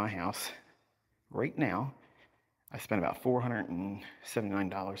 Because at my house, right now, I spend about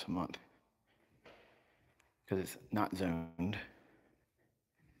 $479 a month because it's not zoned.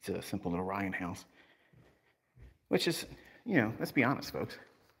 It's a simple little Ryan house, which is, you know, let's be honest, folks.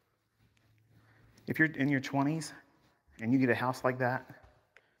 If you're in your 20s and you get a house like that,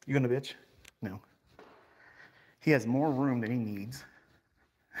 you gonna bitch? No. He has more room than he needs.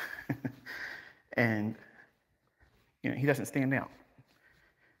 And, you know, he doesn't stand out.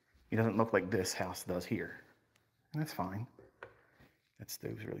 He doesn't look like this house does here. And that's fine. That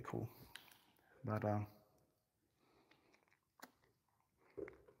stove's really cool. But,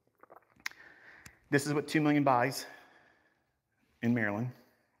 this is what 2 million buys in Maryland,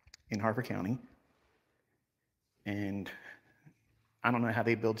 in Harford County. And I don't know how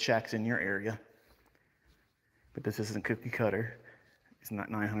they build shacks in your area, but this isn't cookie cutter. It's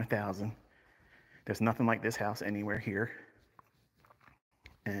not 900,000. There's nothing like this house anywhere here.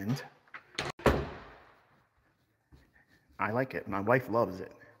 And I like it. My wife loves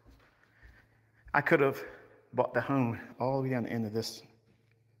it. I could have bought the home all the way down the end of this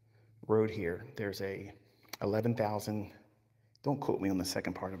road here. There's a 11,000, don't quote me on the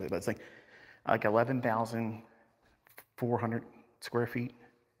second part of it, but it's like 11,400 square feet.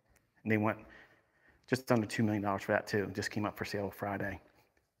 And they went just under $2 million for that too. It just came up for sale Friday.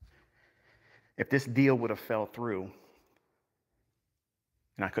 If this deal would have fell through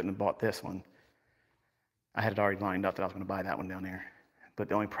and I couldn't have bought this one, I had it already lined up that I was going to buy that one down there. But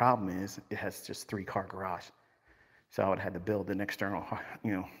the only problem is it has just 3-car garage. So I would have had to build an external,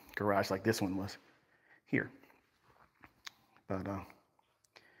 you know, garage like this one was here. But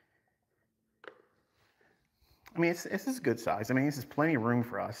I mean, this is good size. I mean, this is plenty of room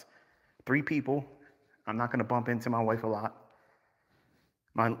for us. 3 people. I'm not going to bump into my wife a lot.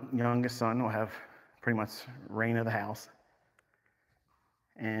 My youngest son will have pretty much reign of the house.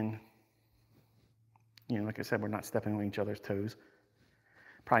 And, like I said, we're not stepping on each other's toes.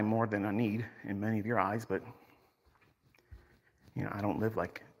 Probably more than I need in many of your eyes, but, I don't live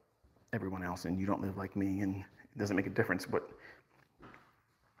like everyone else, and you don't live like me, and it doesn't make a difference what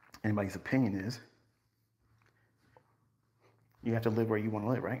anybody's opinion is. You have to live where you want to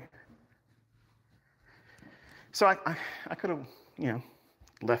live, right? So I could have,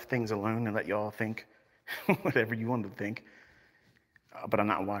 left things alone and let y'all think whatever you wanted to think, but I'm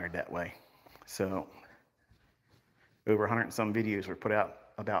not wired that way. So over 100 and some videos were put out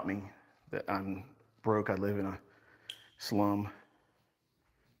about me, that I'm broke, I live in a slum,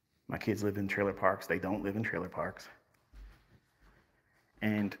 my kids live in trailer parks, they don't live in trailer parks.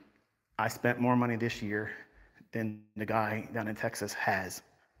 And I spent more money this year than the guy down in Texas has.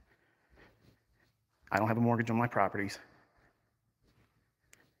 I don't have a mortgage on my properties.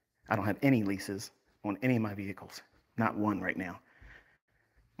 I don't have any leases on any of my vehicles, not one right now.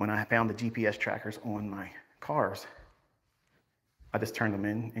 When I found the GPS trackers on my cars, I just turned them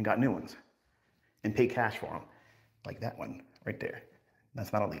in and got new ones and paid cash for them, like that one right there.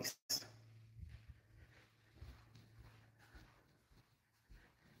 That's not a lease.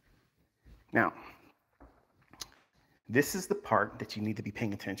 Now, this is the part that you need to be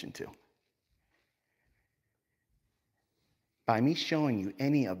paying attention to. By me showing you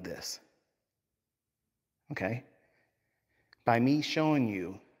any of this, okay, by me showing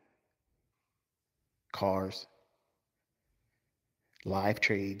you cars, live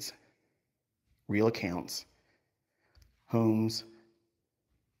trades, real accounts, homes,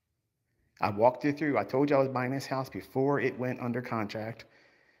 I walked you through. I told you I was buying this house before it went under contract.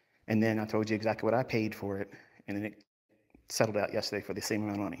 And then I told you exactly what I paid for it. And then it settled out yesterday for the same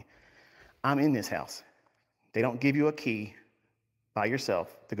amount of money. I'm in this house. They don't give you a key by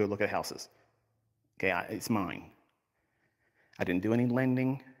yourself to go look at houses. Okay, it's mine. I didn't do any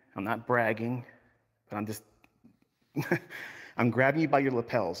lending. I'm not bragging, but I'm just, I'm grabbing you by your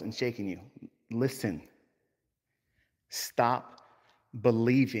lapels and shaking you. Listen. Stop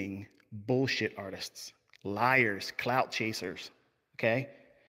believing bullshit artists, liars, clout chasers, okay?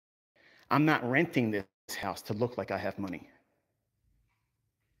 I'm not renting this house to look like I have money.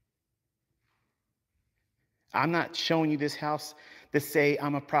 I'm not showing you this house to say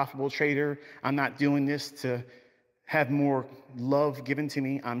I'm a profitable trader. I'm not doing this to have more love given to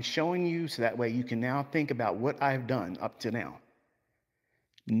me. I'm showing you so that way you can now think about what I've done up to now.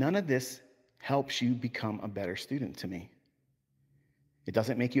 None of this helps you become a better student to me. It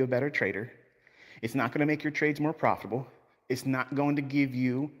doesn't make you a better trader. It's not going to make your trades more profitable. It's not going to give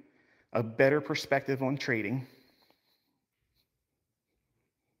you a better perspective on trading.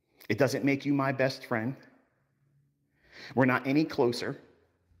 It doesn't make you my best friend. We're not any closer.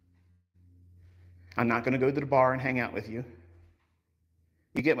 I'm not going to go to the bar and hang out with you.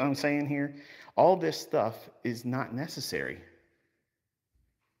 You get what I'm saying here? All this stuff is not necessary.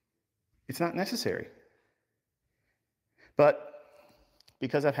 It's not necessary. But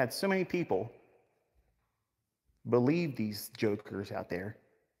because I've had so many people believe these jokers out there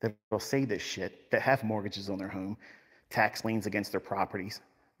that will say this shit, that have mortgages on their home, tax liens against their properties,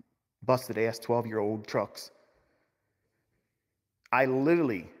 busted ass 12-year-old trucks. I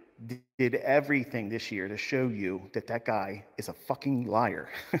literally did everything this year to show you that that guy is a fucking liar,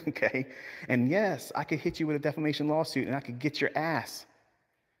 okay? And yes, I could hit you with a defamation lawsuit and I could get your ass.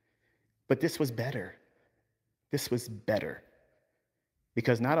 But this was better. This was better.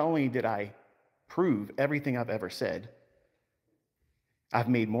 Because not only did I prove everything I've ever said, I've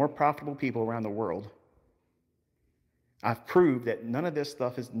made more profitable people around the world. I've proved that none of this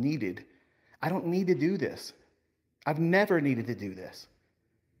stuff is needed. I don't need to do this. I've never needed to do this.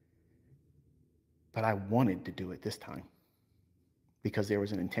 But I wanted to do it this time because there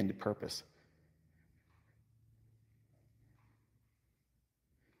was an intended purpose.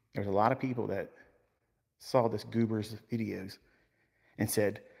 There's a lot of people that saw this goober's videos and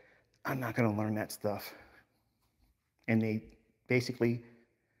said, I'm not going to learn that stuff. And they basically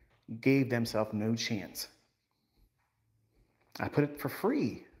gave themselves no chance. I put it for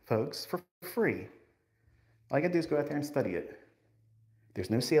free, folks, for free. All you got to do is go out there and study it. There's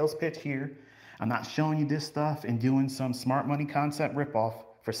no sales pitch here. I'm not showing you this stuff and doing some smart money concept ripoff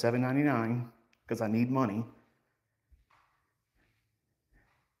for $7.99 because I need money.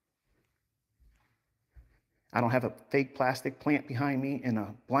 I don't have a fake plastic plant behind me and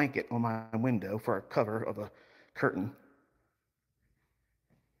a blanket on my window for a cover of a curtain.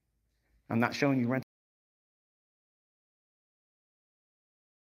 I'm not showing you rent.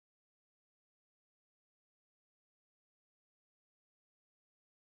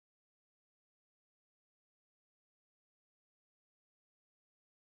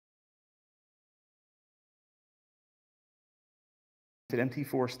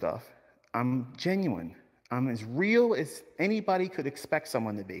 MT4 stuff. I'm genuine. I'm as real as anybody could expect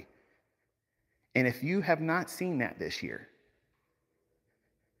someone to be. And if you have not seen that this year,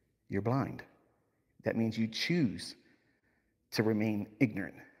 you're blind. That means you choose to remain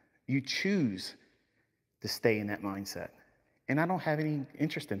ignorant. You choose to stay in that mindset. And I don't have any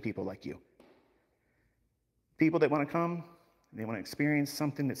interest in people like you. People that want to come, they want to experience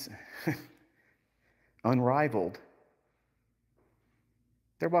something that's unrivaled,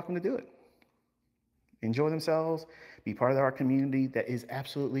 they're welcome to do it. Enjoy themselves, be part of our community that is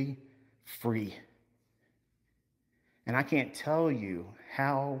absolutely free. And I can't tell you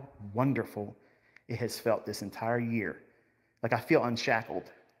how wonderful it has felt this entire year. Like I feel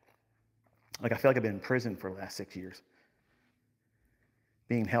unshackled. Like I feel like I've been in prison for the last 6 years.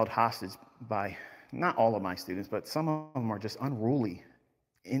 Being held hostage by not all of my students, but some of them are just unruly,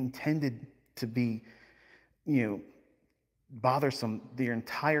 intended to be, bothersome their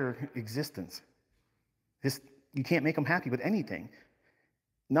entire existence. You can't make them happy with anything.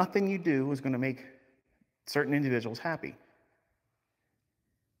 Nothing you do is going to make certain individuals happy.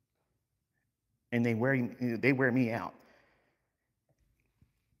 And they wear me out.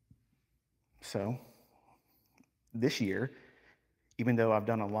 So this year, even though I've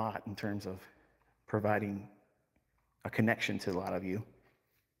done a lot in terms of providing a connection to a lot of you,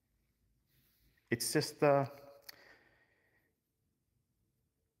 it's just a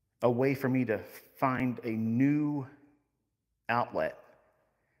way for me to find a new outlet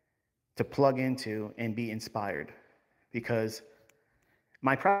to plug into and be inspired. Because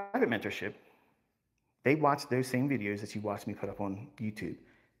my private mentorship, they watch those same videos that you watched me put up on YouTube.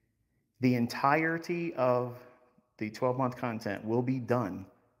 The entirety of the 12-month content will be done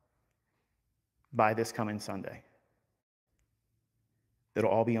by this coming Sunday. It'll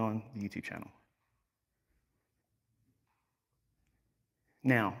all be on the YouTube channel.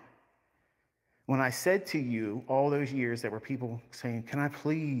 Now, when I said to you all those years, there were people saying, can I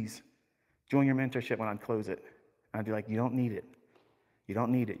please join your mentorship when I'd close it? I'd be like, you don't need it. You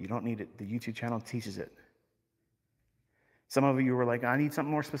don't need it. You don't need it. The YouTube channel teaches it. Some of you were like, I need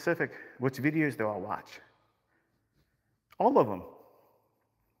something more specific. Which videos do I watch? All of them.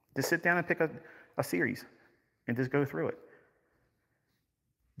 Just sit down and pick a series and just go through it.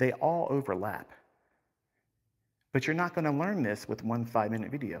 They all overlap. But you're not going to learn this with one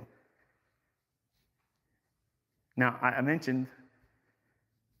 5-minute video. Now, I mentioned,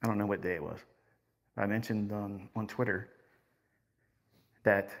 I don't know what day it was. I mentioned on Twitter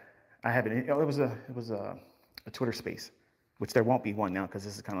that I have it was a Twitter space, which there won't be one now because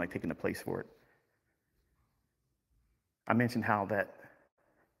this is kind of like taking the place for it. I mentioned how that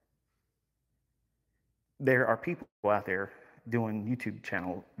there are people out there doing YouTube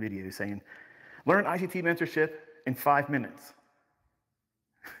channel videos saying, learn ICT mentorship in 5 minutes.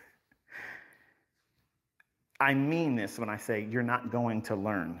 I mean this when I say you're not going to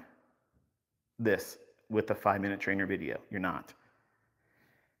learn this with a 5-minute trainer video. You're not.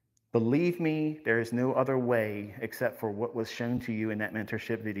 Believe me, there is no other way except for what was shown to you in that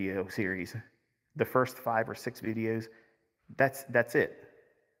mentorship video series. The first 5 or 6 videos, that's it.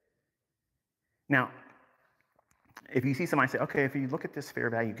 Now, if you see somebody say, okay, if you look at this fair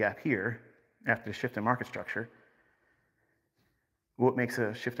value gap here, after the shift in market structure, what makes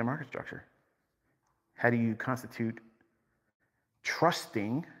a shift in market structure? How do you constitute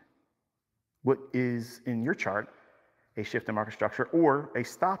trusting what is in your chart a shift in market structure or a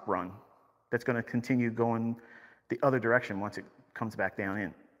stop run that's going to continue going the other direction once it comes back down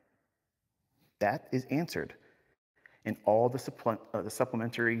in? That is answered in all the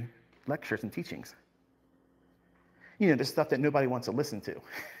supplementary lectures and teachings. The stuff that nobody wants to listen to.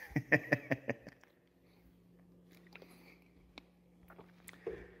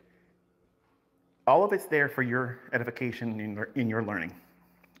 All of it's there for your edification in your learning.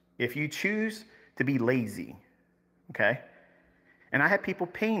 If you choose to be lazy, okay? And I had people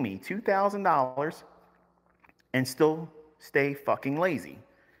pay me $2,000 and still stay fucking lazy.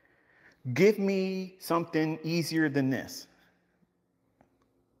 Give me something easier than this,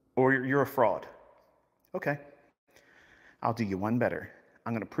 or you're a fraud. Okay, I'll do you one better.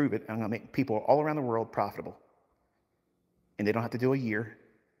 I'm going to prove it. I'm going to make people all around the world profitable. And they don't have to do a year.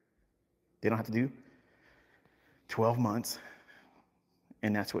 They don't have to do 12 months.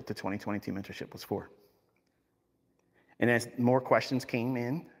 And that's what the 2022 mentorship was for. And as more questions came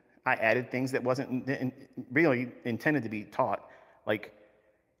in, I added things that wasn't really intended to be taught, like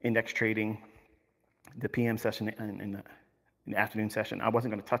index trading, the PM session and the afternoon session. I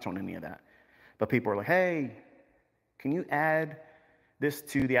wasn't going to touch on any of that. But people were like, hey, can you add this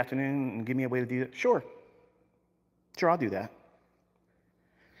to the afternoon and give me a way to do it? Sure, I'll do that.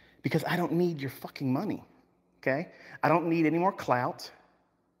 because I don't need your fucking money, okay? I don't need any more clout.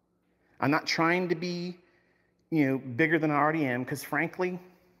 I'm not trying to be, bigger than I already am, because frankly,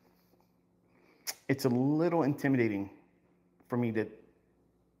 it's a little intimidating for me to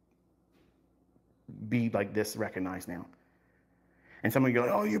be like this recognized now. And some of you are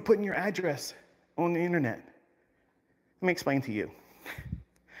like, oh, you're putting your address on the internet. Let me explain to you.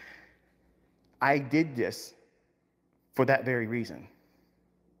 I did this for that very reason.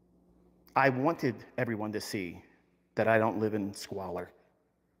 I wanted everyone to see that I don't live in squalor,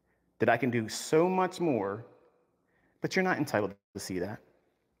 that I can do so much more, but you're not entitled to see that.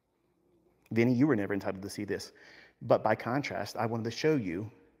 Vinny, you were never entitled to see this. But by contrast, I wanted to show you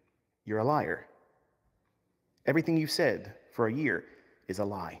you're a liar. Everything you've said for a year is a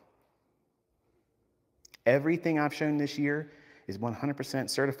lie. Everything I've shown this year is 100%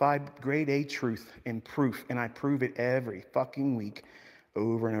 certified grade A truth and proof, and I prove it every fucking week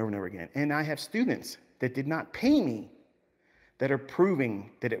over and over and over again. And I have students that did not pay me that are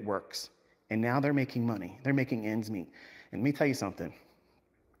proving that it works, and now they're making money. They're making ends meet. And let me tell you something.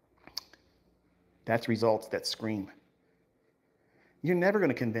 That's results that scream. You're never going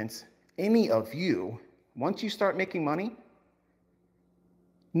to convince any of you, once you start making money,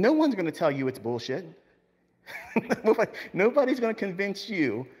 no one's going to tell you it's bullshit. Nobody's going to convince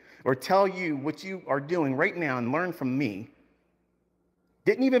you or tell you what you are doing right now and learn from me.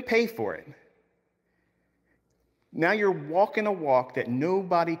 Didn't even pay for it. Now you're walking a walk that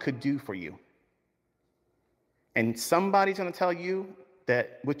nobody could do for you. And somebody's going to tell you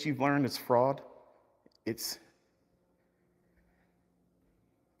that what you've learned is fraud. It's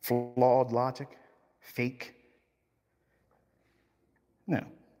flawed logic, fake. No.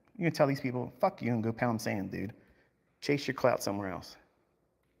 You're going to tell these people, fuck you and go pound sand, dude. Chase your clout somewhere else.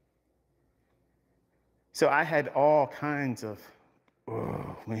 So I had all kinds of,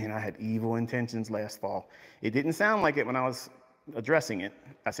 oh man, I had evil intentions last fall. It didn't sound like it when I was addressing it.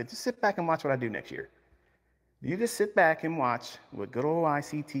 I said, just sit back and watch what I do next year. You just sit back and watch what good old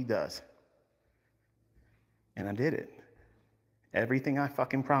ICT does. And I did it. Everything I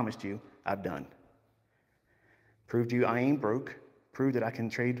fucking promised you, I've done. Proved to you I ain't broke. Proved that I can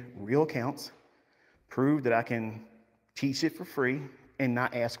trade real accounts. Proved that I can teach it for free and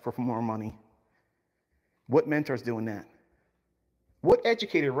not ask for more money. What mentor's doing that? What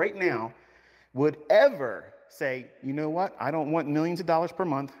educator right now would ever say, you know what? I don't want millions of dollars per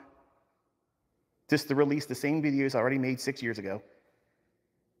month just to release the same videos I already made 6 years ago.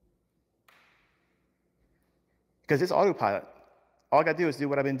 Because it's autopilot. All I got to do is do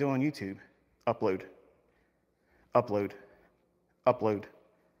what I've been doing on YouTube. Upload. Upload. Upload.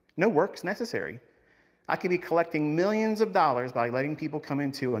 No work's necessary. I could be collecting millions of dollars by letting people come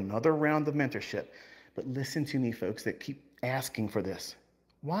into another round of mentorship. But listen to me, folks, that keep asking for this.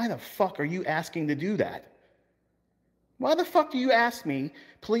 Why the fuck are you asking to do that? Why the fuck do you ask me,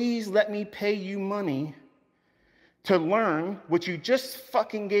 please let me pay you money to learn what you just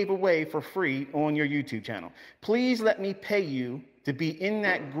fucking gave away for free on your YouTube channel? Please let me pay you to be in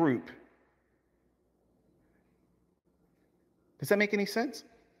that group. Does that make any sense?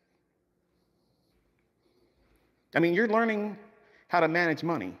 I mean, you're learning how to manage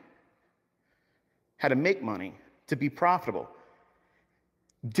money, how to make money, to be profitable.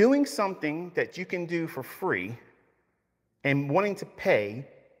 Doing something that you can do for free and wanting to pay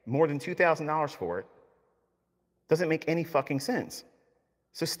more than $2,000 for it doesn't make any fucking sense.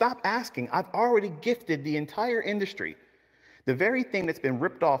 So stop asking. I've already gifted the entire industry, the very thing that's been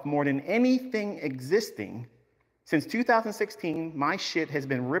ripped off more than anything existing. Since 2016, my shit has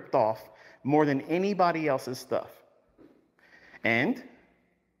been ripped off more than anybody else's stuff. And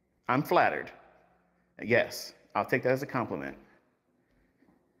I'm flattered. Yes, I'll take that as a compliment.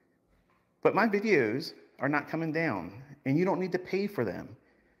 But my videos are not coming down, and you don't need to pay for them.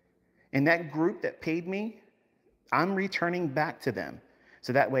 And that group that paid me, I'm returning back to them.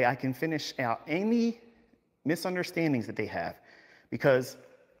 So that way I can finish out any misunderstandings that they have. Because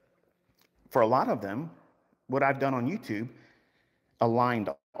for a lot of them, what I've done on YouTube aligned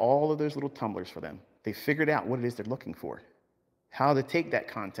all of those little tumblers for them. They figured out what it is they're looking for, how to take that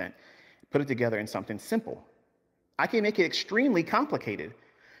content, put it together in something simple. I can make it extremely complicated.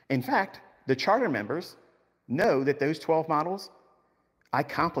 In fact, the charter members know that those 12 models, I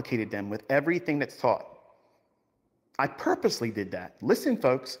complicated them with everything that's taught. I purposely did that. Listen,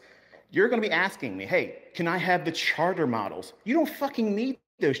 folks, you're going to be asking me, hey, can I have the charter models? You don't fucking need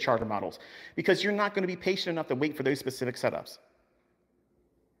those charter models because you're not going to be patient enough to wait for those specific setups.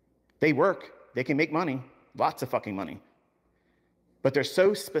 They work. They can make money, lots of fucking money. But they're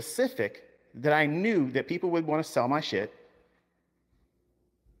so specific that I knew that people would want to sell my shit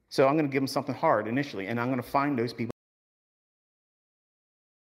So I'm going to give them something hard initially, and I'm going to find those people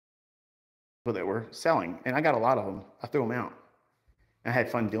that were selling. And I got a lot of them. I threw them out. I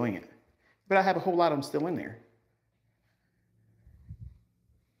had fun doing it. But I have a whole lot of them still in there.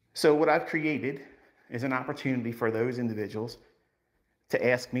 So what I've created is an opportunity for those individuals to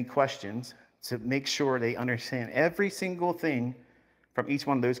ask me questions to make sure they understand every single thing from each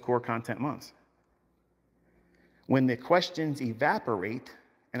one of those core content months. When the questions evaporate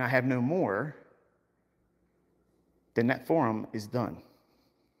and I have no more, then that forum is done.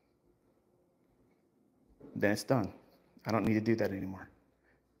 Then it's done. I don't need to do that anymore.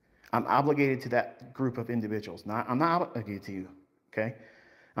 I'm obligated to that group of individuals. I'm not obligated to you, okay?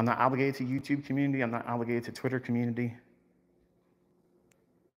 I'm not obligated to YouTube community. I'm not obligated to Twitter community.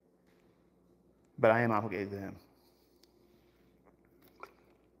 But I am obligated to them.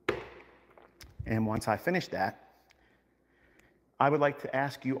 And once I finish that, I would like to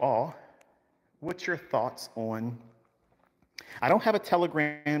ask you all, what's your thoughts on, I don't have a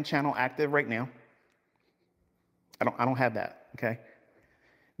Telegram channel active right now. I don't have that, okay?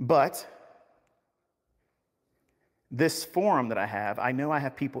 But this forum that I know I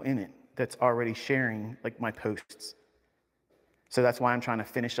have people in it that's already sharing like my posts. So that's why I'm trying to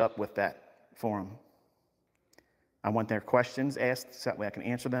finish up with that forum. I want their questions asked so that way I can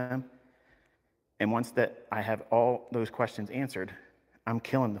answer them. And once that I have all those questions answered, I'm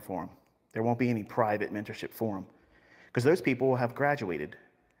killing the forum. There won't be any private mentorship forum because those people will have graduated.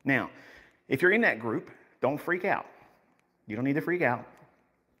 Now, if you're in that group, don't freak out. You don't need to freak out.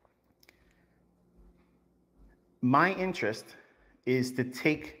 My interest is to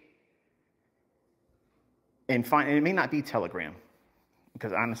take and find, and it may not be Telegram,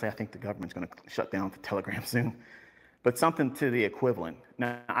 because honestly, I think the government's going to shut down the Telegram soon, but something to the equivalent.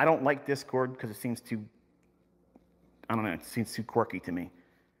 Now, I don't like Discord because it seems too, I don't know, it seems too quirky to me.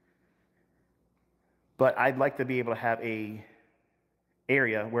 But I'd like to be able to have a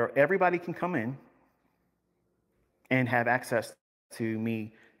area where everybody can come in and have access to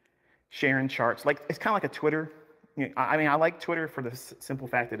me sharing charts. Like, it's kind of like a Twitter. You know, I mean, I like Twitter for the simple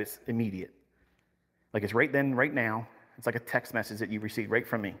fact that it's immediate. Like, it's right then, right now. It's like a text message that you receive right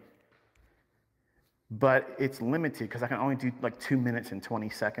from me. But it's limited because I can only do like 2 minutes and 20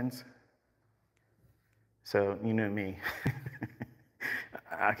 seconds. So, you know me.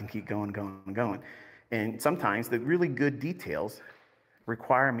 I can keep going. And sometimes the really good details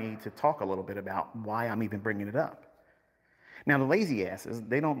require me to talk a little bit about why I'm even bringing it up. Now, the lazy asses,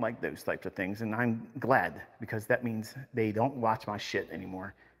 they don't like those types of things, and I'm glad, because that means they don't watch my shit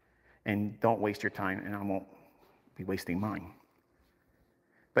anymore. And don't waste your time, and I won't be wasting mine.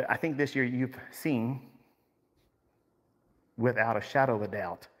 But I think this year you've seen, without a shadow of a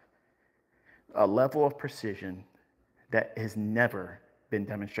doubt, a level of precision that has never been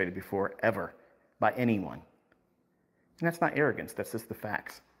demonstrated before, ever, by anyone. And that's not arrogance, that's just the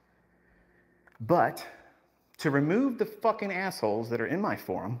facts. But to remove the fucking assholes that are in my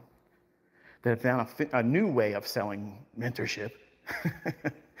forum that have found a new way of selling mentorship,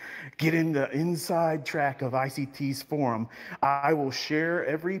 get in the inside track of ICT's forum. I will share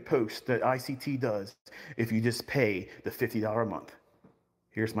every post that ICT does if you just pay the $50 a month.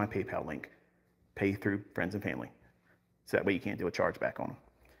 Here's my PayPal link. Pay through friends and family. So that way you can't do a chargeback on them.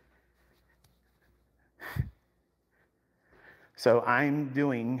 So I'm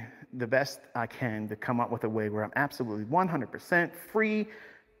doing the best I can to come up with a way where I'm absolutely 100% free.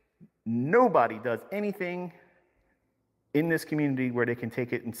 Nobody does anything in this community where they can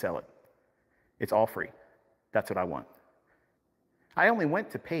take it and sell it. It's all free. That's what I want. I only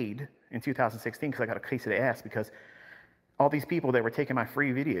went to paid in 2016 because I got a case of the ass because all these people that were taking my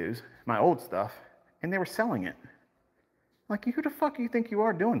free videos, my old stuff, and they were selling it. Like, who the fuck do you think you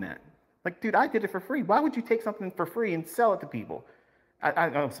are doing that? Like, dude, I did it for free. Why would you take something for free and sell it to people? I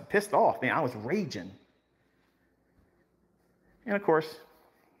was pissed off, man. I was raging. And of course,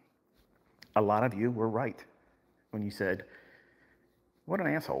 a lot of you were right when you said, what an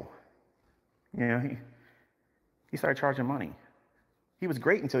asshole. You know, he started charging money. He was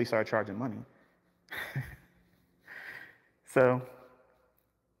great until he started charging money. So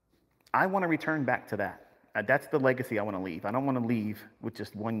I want to return back to that. That's the legacy I want to leave. I don't want to leave with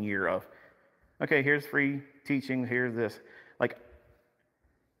just 1 year of, okay, here's free teaching, here's this. Like,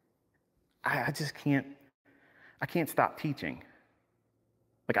 I just can't, I can't stop teaching.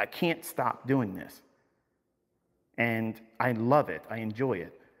 Like, I can't stop doing this. And I love it. I enjoy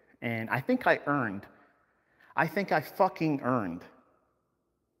it. And I think I fucking earned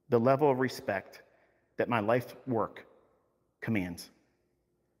the level of respect that my life's work commands.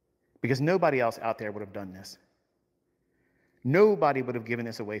 Because nobody else out there would have done this. Nobody would have given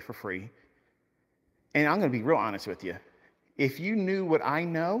this away for free. And I'm going to be real honest with you. If you knew what I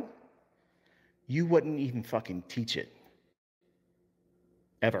know, you wouldn't even fucking teach it.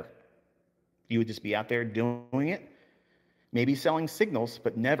 Ever. You would just be out there doing it, maybe selling signals,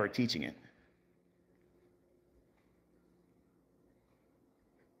 but never teaching it.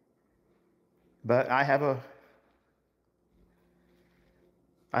 But I have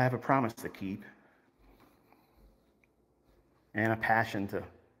a promise to keep and a passion to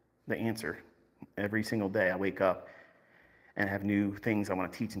answer. Every single day I wake up and have new things I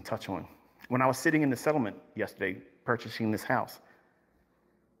want to teach and touch on. When I was sitting in the settlement yesterday, purchasing this house,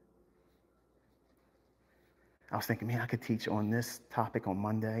 I was thinking, man, I could teach on this topic on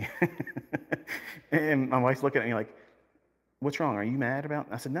Monday. And my wife's looking at me like, what's wrong? Are you mad about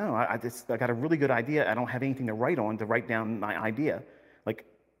it? I said, no, I got a really good idea. I don't have anything to write down my idea. Like,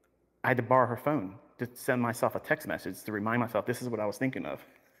 I had to borrow her phone to send myself a text message to remind myself this is what I was thinking of.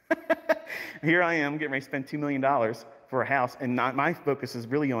 Here I am getting ready to spend $2 million for a house, and my focus is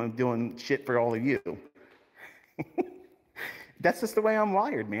really on doing shit for all of you. That's just the way I'm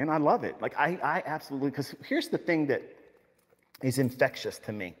wired, man. I love it. Like, I absolutely, because here's the thing that is infectious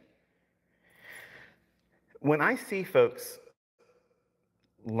to me. When I see folks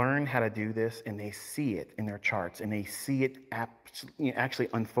learn how to do this and they see it in their charts and they see it actually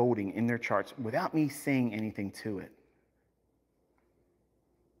unfolding in their charts without me saying anything to it,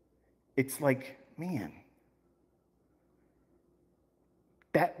 it's like, man,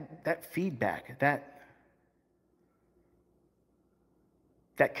 that feedback, that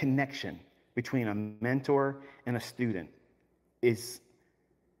connection between a mentor and a student it's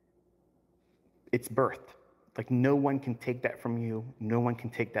birthed. Like, no one can take that from you. No one can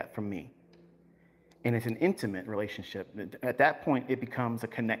take that from me. And it's an intimate relationship. At that point, it becomes a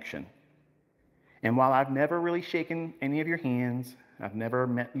connection. And while I've never really shaken any of your hands, I've never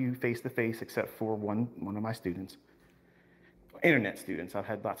met you face to face except for one of my students, internet students. I've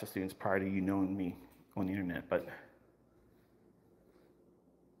had lots of students prior to you knowing me on the internet, but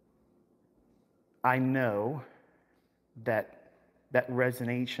I know that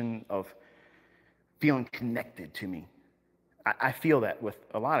resonation of feeling connected to me. I feel that with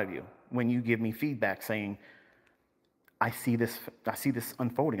a lot of you when you give me feedback saying, I see this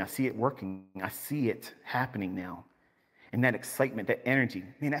unfolding, I see it working, I see it happening now. And that excitement, that energy,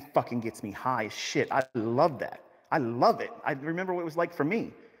 man, that fucking gets me high as shit. I love that. I love it. I remember what it was like for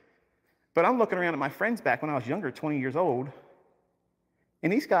me. But I'm looking around at my friends back when I was younger, 20 years old,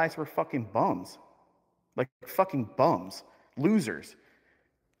 and these guys were fucking bums. Like, fucking bums, losers.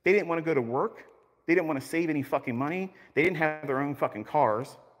 They didn't want to go to work. They didn't want to save any fucking money. They didn't have their own fucking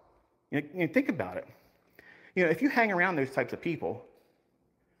cars. You know, think about it. You know, if you hang around those types of people,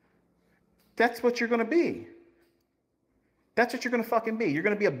 that's what you're going to be. That's what you're going to fucking be. You're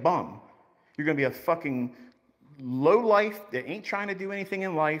going to be a bum. You're going to be a fucking low life that ain't trying to do anything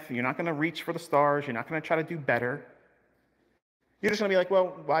in life. You're not going to reach for the stars. You're not going to try to do better. You're just going to be like,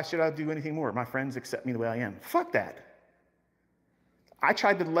 well, why should I do anything more? My friends accept me the way I am. Fuck that. I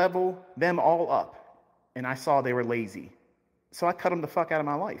tried to level them all up, and I saw they were lazy. So I cut them the fuck out of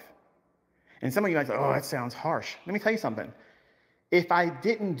my life. And some of you guys are like, oh, that sounds harsh. Let me tell you something. If I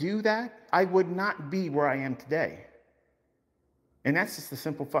didn't do that, I would not be where I am today. And that's just the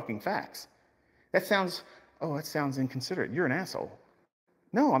simple fucking facts. That sounds inconsiderate. You're an asshole.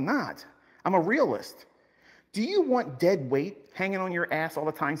 No, I'm not. I'm a realist. Do you want dead weight hanging on your ass all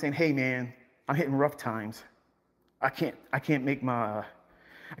the time saying, hey man, I'm hitting rough times. I can't make my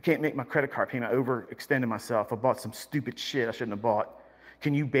credit card payment. I overextended myself. I bought some stupid shit I shouldn't have bought.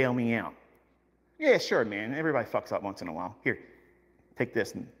 Can you bail me out? Yeah, sure, man. Everybody fucks up once in a while. Here, take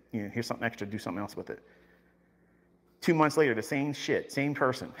this, and here's something extra. Do something else with it. 2 months later, the same shit, same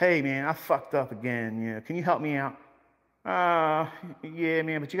person. Hey, man, I fucked up again. Can you help me out? Yeah,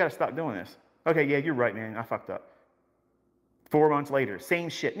 man, but you got to stop doing this. Okay, yeah, you're right, man. I fucked up. 4 months later, same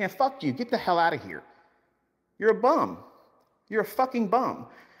shit. Yeah, fuck you. Get the hell out of here. You're a bum. You're a fucking bum.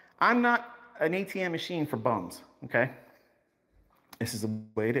 I'm not an ATM machine for bums, okay? This is the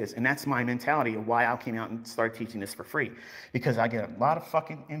way it is. And that's my mentality of why I came out and started teaching this for free. Because I get a lot of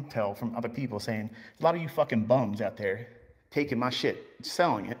fucking intel from other people saying, a lot of you fucking bums out there taking my shit,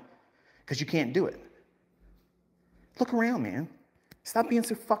 selling it, because you can't do it. Look around, man. Stop being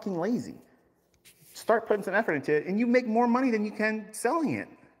so fucking lazy. Start putting some effort into it, and you make more money than you can selling it.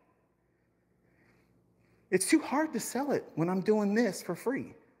 It's too hard to sell it when I'm doing this for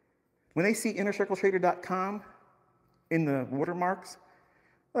free. When they see innercircletrader.com in the watermarks,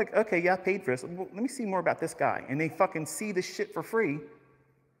 like, okay, yeah, I paid for this. Well, let me see more about this guy. And they fucking see this shit for free.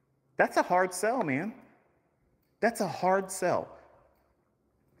 That's a hard sell, man. That's a hard sell.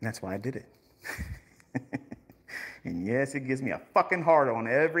 And that's why I did it. And yes, it gives me a fucking hard on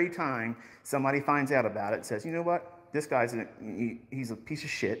every time somebody finds out about it. Says, you know what? This guy's he's a piece of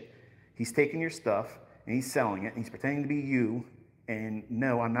shit. He's taking your stuff and he's selling it. And he's pretending to be you. And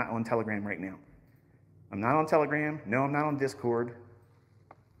no, I'm not on Telegram right now. I'm not on Telegram. No, I'm not on Discord.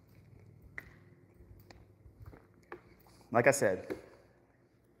 Like I said,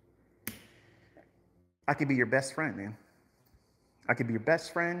 I could be your best friend, man. I could be your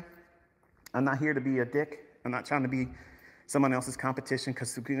best friend. I'm not here to be a dick. I'm not trying to be someone else's competition,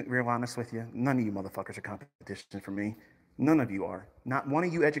 because to be real honest with you, none of you motherfuckers are competition for me. None of you are. Not one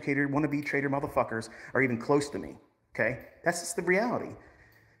of you educated, wannabe trader motherfuckers are even close to me, okay? That's just the reality.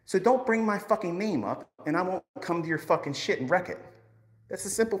 So don't bring my fucking name up, and I won't come to your fucking shit and wreck it. That's the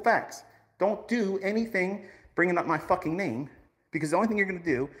simple facts. Don't do anything bringing up my fucking name, because the only thing you're going to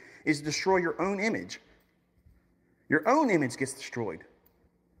do is destroy your own image. Your own image gets destroyed.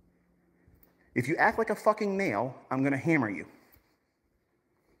 If you act like a fucking nail, I'm going to hammer you.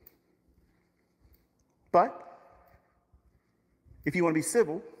 But if you want to be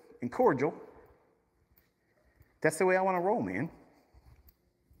civil and cordial, that's the way I want to roll, man.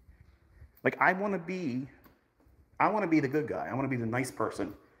 Like, I want to be the good guy. I want to be the nice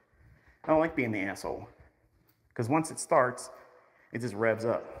person. I don't like being the asshole. Because once it starts, it just revs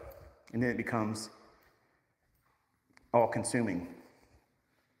up. And then it becomes all-consuming.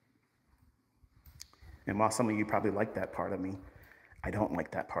 And while some of you probably like that part of me, I don't like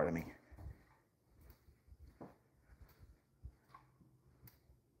that part of me.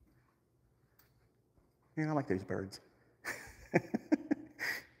 Man, I like those birds.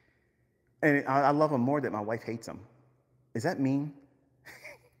 And I love them more that my wife hates them. Is that mean?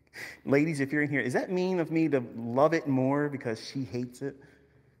 Ladies, if you're in here, is that mean of me to love it more because she hates it?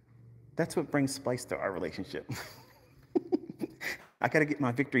 That's what brings spice to our relationship. I got to get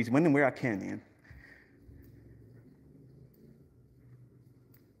my victories when and where I can, man.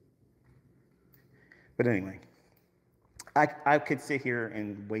 But anyway, I could sit here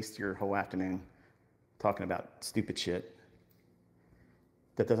and waste your whole afternoon talking about stupid shit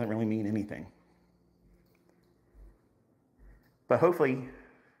that doesn't really mean anything. But hopefully,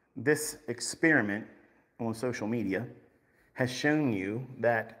 this experiment on social media has shown you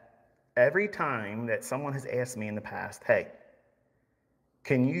that every time that someone has asked me in the past, hey,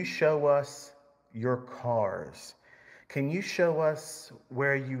 can you show us your cars? Can you show us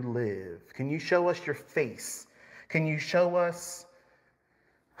where you live? Can you show us your face? Can you show us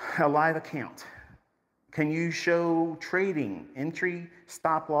a live account? Can you show trading, entry,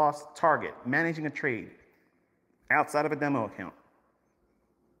 stop loss, target, managing a trade outside of a demo account?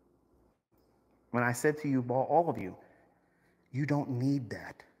 When I said to you, all of you, you don't need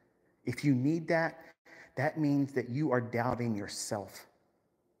that. If you need that, that means that you are doubting yourself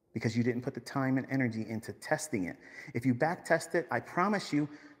because you didn't put the time and energy into testing it. If you back test it, I promise you,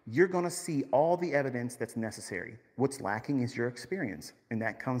 you're going to see all the evidence that's necessary. What's lacking is your experience, and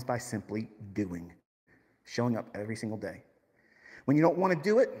that comes by simply doing, showing up every single day. When you don't want to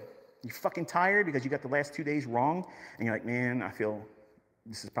do it, you're fucking tired because you got the last 2 days wrong, and you're like, man, I feel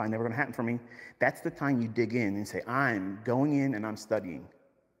this is probably never going to happen for me. That's the time you dig in and say, I'm going in and I'm studying.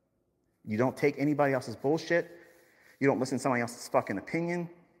 You don't take anybody else's bullshit. You don't listen to somebody else's fucking opinion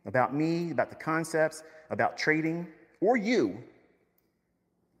about me, about the concepts, about trading, or you.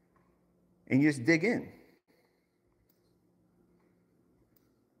 And you just dig in.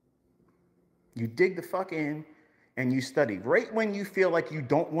 You dig the fuck in and you study. Right when you feel like you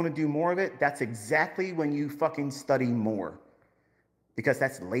don't want to do more of it, that's exactly when you fucking study more. Because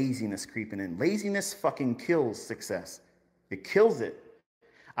that's laziness creeping in. Laziness fucking kills success. It kills it.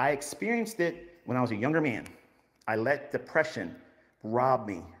 I experienced it when I was a younger man. I let depression rob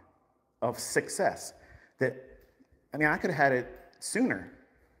me of success. I could have had it sooner.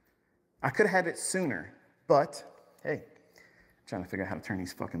 But, hey, I'm trying to figure out how to turn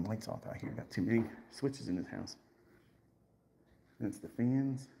these fucking lights off out here. Got too many switches in this house. And it's the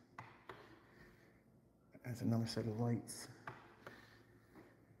fans. That's another set of lights.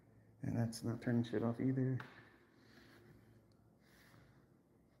 And that's not turning shit off either.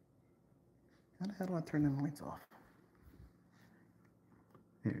 How the hell do I turn them lights off?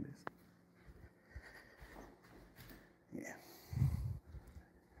 Here it is. Yeah.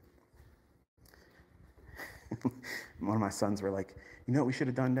 One of my sons were like, you know what we should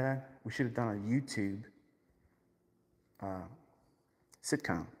have done, Dad? We should have done a YouTube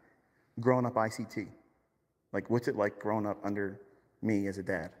sitcom, growing up ICT. Like, what's it like growing up under me as a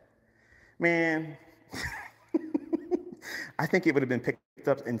dad? Man, I think it would have been picked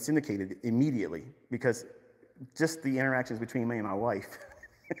up and syndicated immediately because just the interactions between me and my wife.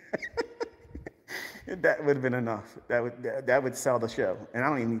 That would have been enough. That would sell the show. And I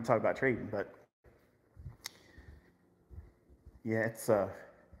don't even need to talk about trading, but yeah, it's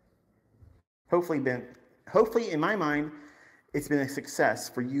hopefully in my mind, it's been a success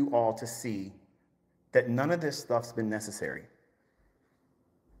for you all to see that none of this stuff's been necessary.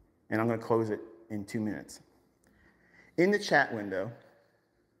 And I'm going to close it in 2 minutes. In the chat window,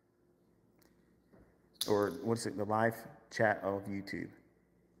 or what's it, the live chat of YouTube,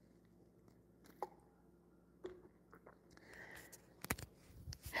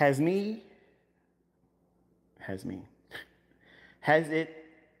 has it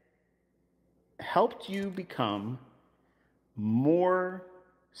helped you become more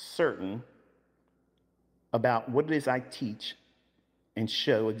certain about what it is I teach and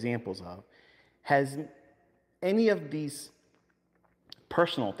show examples of? Has any of these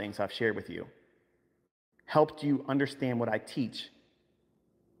personal things I've shared with you helped you understand what I teach?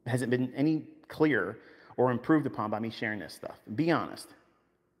 Has it been any clearer or improved upon by me sharing this stuff? Be honest.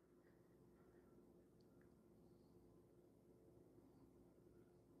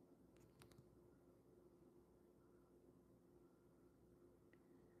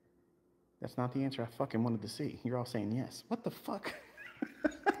 That's not the answer I fucking wanted to see. You're all saying yes. What the fuck?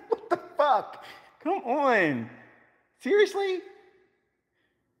 What the fuck? Come on. Seriously?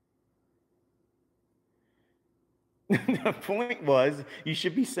 The point was, you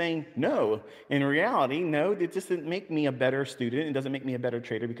should be saying no. In reality, no, it just doesn't make me a better student. It doesn't make me a better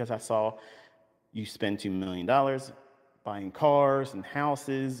trader because I saw you spend $2 million buying cars and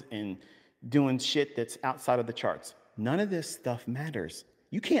houses and doing shit that's outside of the charts. None of this stuff matters.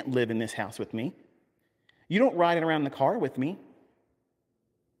 You can't live in this house with me. You don't ride it around in the car with me.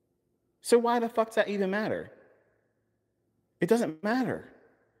 So why the fuck does that even matter? It doesn't matter.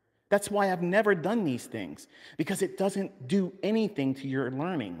 That's why I've never done these things, because it doesn't do anything to your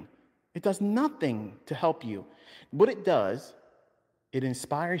learning. It does nothing to help you. What it does, it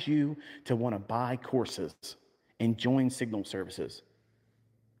inspires you to want to buy courses and join signal services.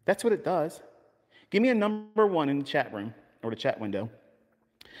 That's what it does. Give me a number one in the chat room or the chat window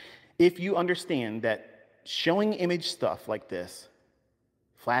if you understand that showing image stuff like this,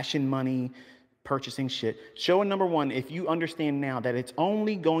 flashing money, purchasing shit, show a number one if you understand now that it's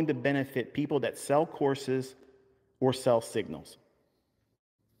only going to benefit people that sell courses or sell signals.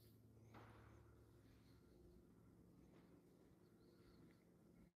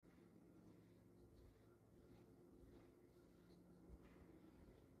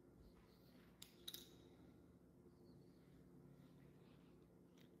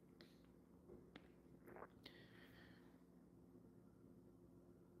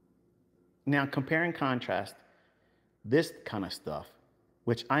 Now, compare and contrast this kind of stuff,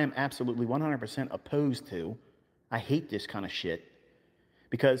 which I am absolutely 100% opposed to. I hate this kind of shit.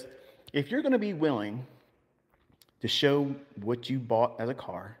 Because if you're going to be willing to show what you bought as a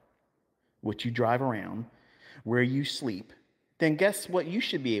car, what you drive around, where you sleep, then guess what you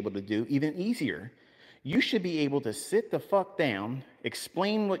should be able to do even easier? You should be able to sit the fuck down,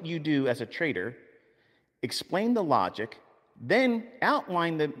 explain what you do as a trader, explain the logic, then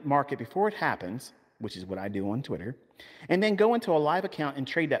outline the market before it happens, which is what I do on Twitter, and then go into a live account and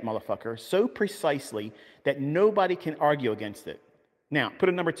trade that motherfucker so precisely that nobody can argue against it. Now, put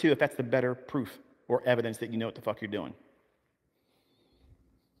a number two if that's the better proof or evidence that you know what the fuck you're doing.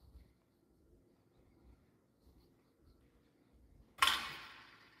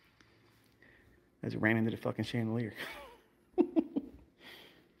 I just ran into the fucking chandelier.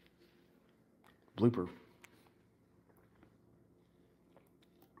 Blooper.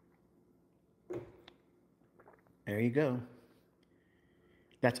 There you go.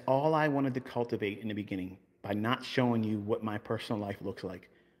 That's all I wanted to cultivate in the beginning by not showing you what my personal life looks like.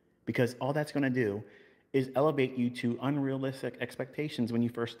 Because all that's going to do is elevate you to unrealistic expectations when you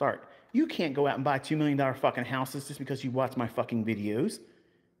first start. You can't go out and buy $2 million fucking houses just because you watch my fucking videos.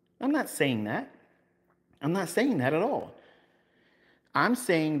 I'm not saying that. I'm not saying that at all. I'm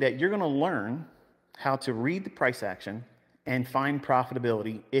saying that you're going to learn how to read the price action and find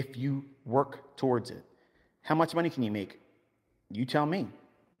profitability if you work towards it. How much money can you make? You tell me,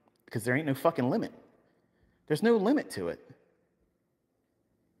 because there ain't no fucking limit. There's no limit to it.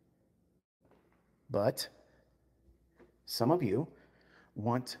 But some of you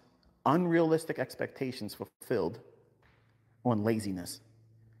want unrealistic expectations fulfilled on laziness.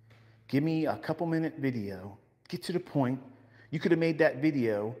 Give me a couple-minute video. Get to the point. You could have made that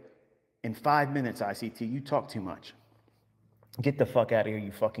video in 5 minutes, ICT. You talk too much. Get the fuck out of here,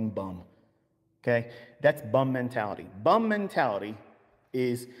 you fucking bum. Okay? That's bum mentality. Bum mentality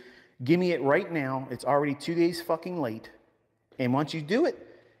is Give me it right now. It's already 2 days fucking late. And once you do it,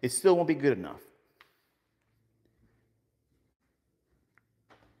 it still won't be good enough.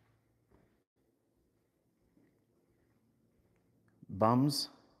 Bums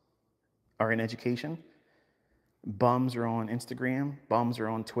are in education. Bums are on Instagram. Bums are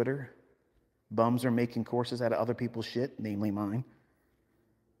on Twitter. Bums are making courses out of other people's shit, namely mine.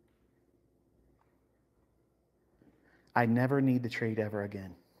 I never need to trade ever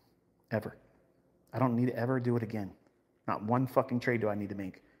again. Ever. I don't need to ever do it again. Not one fucking trade do I need to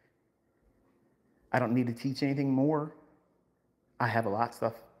make. I don't need to teach anything more. I have a lot of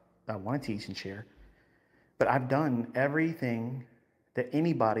stuff I want to teach and share. But I've done everything that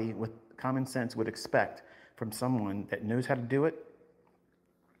anybody with common sense would expect from someone that knows how to do it.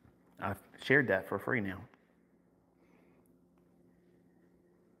 I've shared that for free now.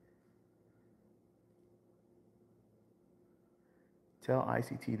 Tell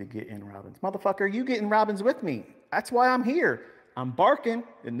ICT to get in Robbins. Motherfucker, you get in Robbins with me. That's why I'm here. I'm barking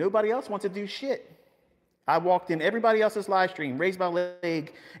and nobody else wants to do shit. I walked in everybody else's live stream, raised my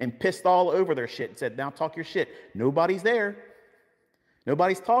leg, and pissed all over their shit and said, now talk your shit. Nobody's there.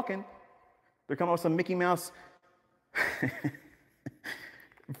 Nobody's talking. They're coming up with some Mickey Mouse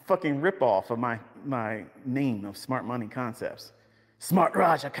fucking ripoff of my name of Smart Money Concepts. Smart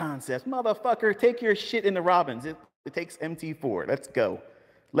Raja Concepts. Motherfucker, take your shit into Robbins. It takes MT4. Let's go.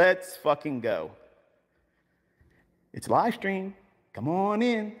 Let's fucking go. It's live stream. Come on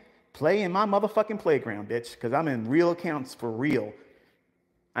in. Play in my motherfucking playground, bitch, because I'm in real accounts for real.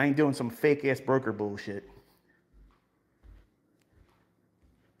 I ain't doing some fake ass broker bullshit.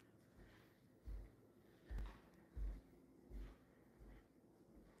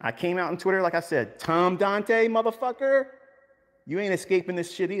 I came out on Twitter, like I said, Tom Dante, motherfucker, you ain't escaping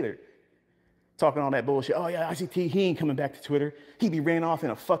this shit either. Talking all that bullshit. Oh yeah, ICT, he ain't coming back to Twitter. He be ran off in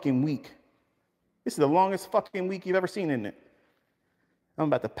a fucking week. This is the longest fucking week you've ever seen, isn't it? I'm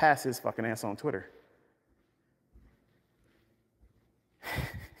about to pass his fucking ass on Twitter.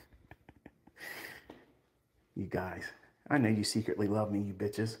 You guys, I know you secretly love me, you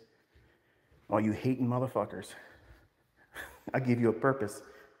bitches. All you hating motherfuckers. I give you a purpose.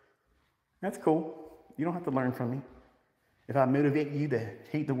 That's cool. You don't have to learn from me. If I motivate you to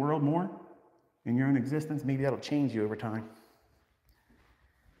hate the world more in your own existence, maybe that'll change you over time.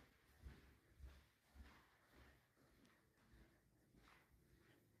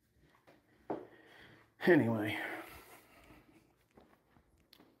 Anyway,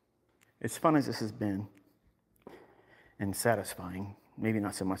 as fun as this has been and satisfying, maybe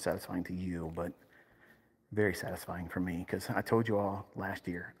not so much satisfying to you, but very satisfying for me, because I told you all last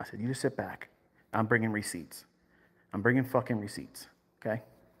year, I said, you just sit back. I'm bringing receipts. I'm bringing fucking receipts, okay?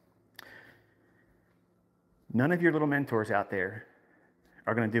 None of your little mentors out there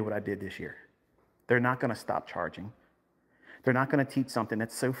are going to do what I did this year. They're not going to stop charging. They're not going to teach something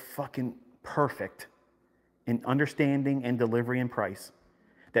that's so fucking perfect in understanding and delivery and price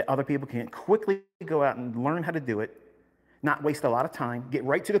that other people can quickly go out and learn how to do it, not waste a lot of time, get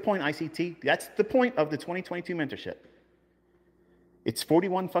right to the point, ICT. That's the point of the 2022 mentorship. It's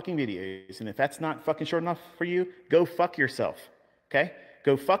 41 fucking videos, and if that's not fucking short enough for you, go fuck yourself, okay?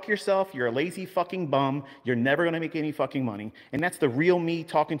 Go fuck yourself. You're a lazy fucking bum. You're never going to make any fucking money. And that's the real me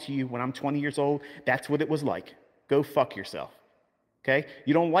talking to you when I'm 20 years old. That's what it was like. Go fuck yourself, okay?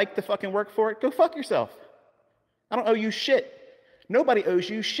 You don't like the fucking work for it? Go fuck yourself. I don't owe you shit. Nobody owes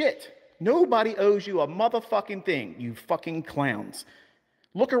you shit. Nobody owes you a motherfucking thing, you fucking clowns.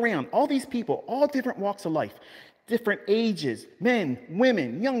 Look around. All these people, all different walks of life, different ages, men,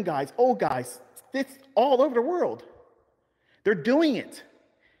 women, young guys, old guys. It's all over the world. They're doing it.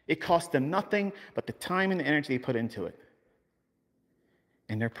 It costs them nothing but the time and the energy they put into it.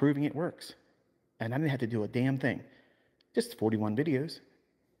 And they're proving it works. And I didn't have to do a damn thing. Just 41 videos.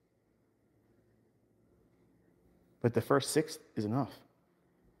 But the first 6 is enough.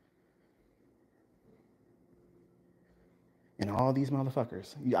 And all these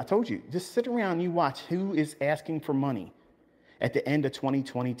motherfuckers, I told you, just sit around and you watch who is asking for money at the end of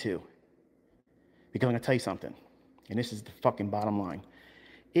 2022. Because I'm going to tell you something, and this is the fucking bottom line.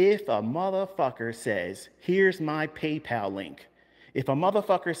 If a motherfucker says, here's my PayPal link, if a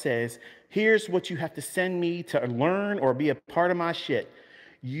motherfucker says, here's what you have to send me to learn or be a part of my shit,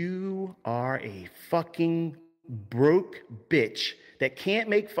 you are a fucking broke bitch that can't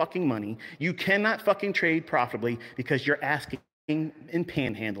make fucking money. You cannot fucking trade profitably because you're asking and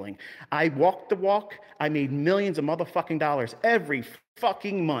panhandling. I walked the walk. I made millions of motherfucking dollars every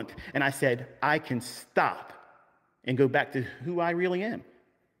fucking month. And I said, I can stop and go back to who I really am.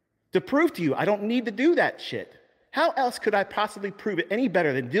 To prove to you, I don't need to do that shit. How else could I possibly prove it any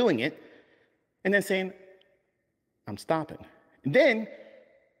better than doing it and then saying, I'm stopping? And then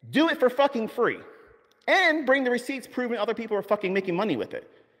do it for fucking free and bring the receipts proving other people are fucking making money with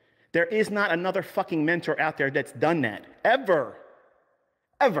it. There is not another fucking mentor out there that's done that. Ever.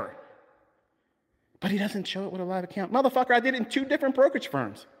 Ever. But he doesn't show it with a live account. Motherfucker, I did it in 2 different brokerage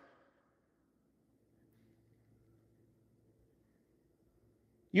firms.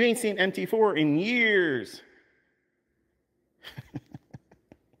 You ain't seen MT4 in years.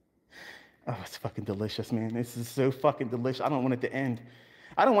 Oh, it's fucking delicious, man. This is so fucking delicious. I don't want it to end.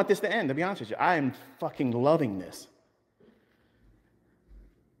 I don't want this to end, to be honest with you. I am fucking loving this.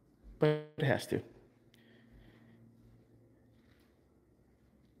 But it has to.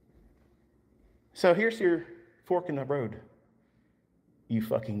 So here's your fork in the road, you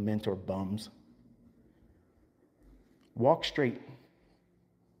fucking mentor bums. Walk straight.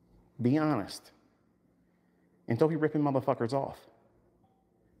 Be honest. And don't be ripping motherfuckers off.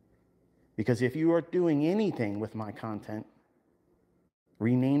 Because if you are doing anything with my content,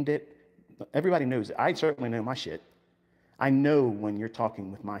 renamed it, everybody knows it. I certainly know my shit. I know when you're talking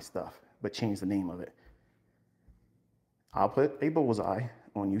with my stuff, but change the name of it. I'll put a bullseye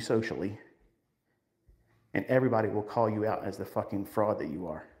on you socially, and everybody will call you out as the fucking fraud that you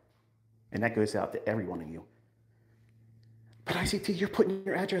are. And that goes out to every one of you. But ICT, you're putting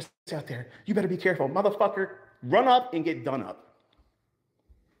your address out there. You better be careful. Motherfucker, run up and get done up.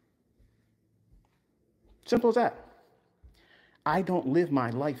 Simple as that. I don't live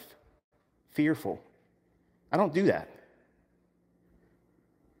my life fearful. I don't do that.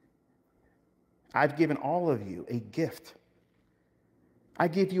 I've given all of you a gift. I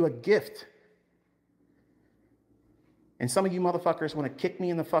give you a gift. And some of you motherfuckers want to kick me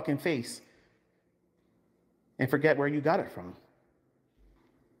in the fucking face and forget where you got it from.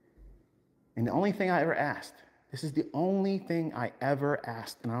 And the only thing I ever asked, this is the only thing I ever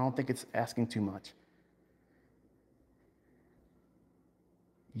asked, and I don't think it's asking too much.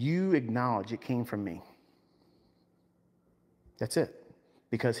 You acknowledge it came from me. That's it.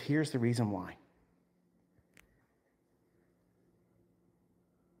 Because here's the reason why.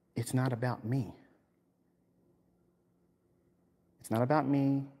 It's not about me. It's not about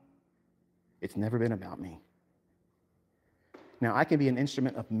me. It's never been about me. Now, I can be an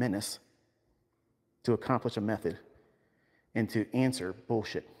instrument of menace to accomplish a method and to answer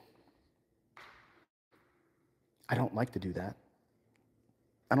bullshit. I don't like to do that.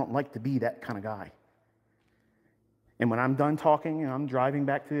 I don't like to be that kind of guy. And when I'm done talking and I'm driving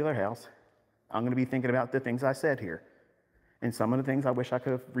back to the other house, I'm going to be thinking about the things I said here. And some of the things I wish I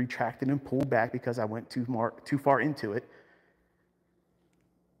could have retracted and pulled back because I went too far into it.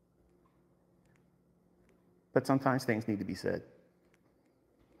 But sometimes things need to be said.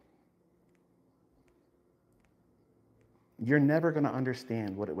 You're never going to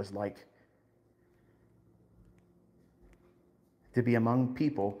understand what it was like to be among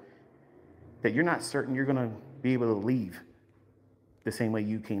people that you're not certain you're going to be able to leave the same way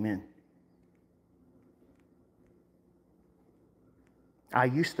you came in. I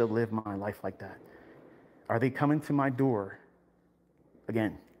used to live my life like that. Are they coming to my door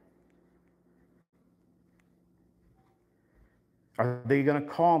again? Are they going to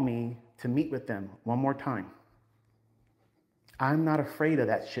call me to meet with them one more time? I'm not afraid of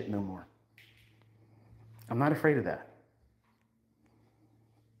that shit no more. I'm not afraid of that.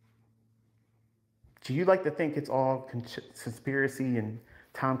 Do you like to think it's all conspiracy and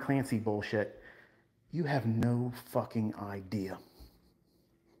Tom Clancy bullshit? You have no fucking idea.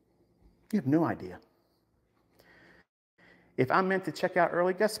 You have no idea. If I'm meant to check out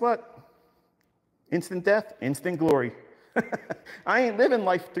early, guess what? Instant death, instant glory. I ain't living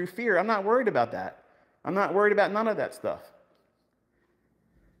life through fear. I'm not worried about that. I'm not worried about none of that stuff.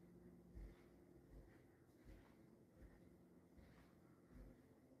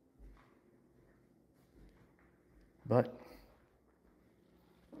 But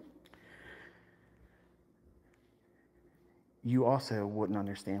you also wouldn't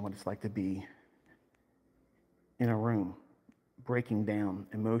understand what it's like to be in a room breaking down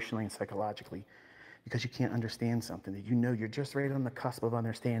emotionally and psychologically because you can't understand something that you know you're just right on the cusp of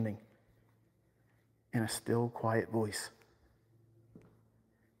understanding. And a still, quiet voice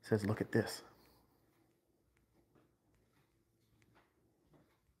says, look at this.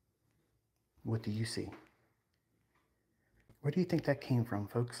 What do you see? Where do you think that came from,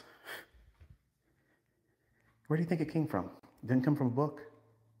 folks? Where do you think it came from? It didn't come from a book.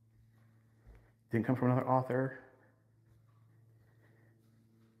 It didn't come from another author.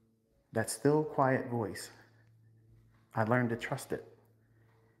 That still, quiet voice, I learned to trust it.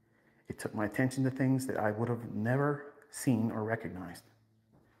 It took my attention to things that I would have never seen or recognized.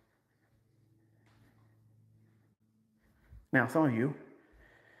 Now, some of you,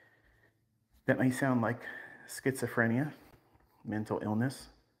 that may sound like schizophrenia, mental illness,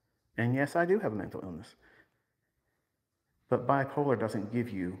 and yes, I do have a mental illness. But bipolar doesn't give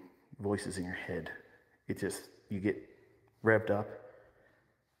you voices in your head. It just, you get revved up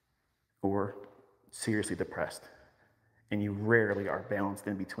or seriously depressed, and you rarely are balanced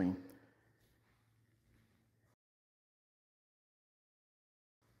in between.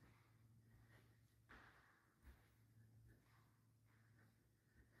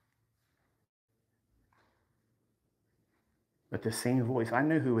 But the same voice, I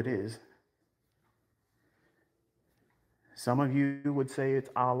know who it is. Some of you would say it's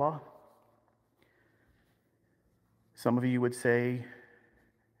Allah. Some of you would say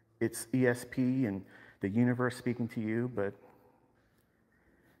it's ESP and the universe speaking to you, but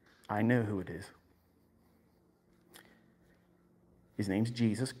I know who it is. His name's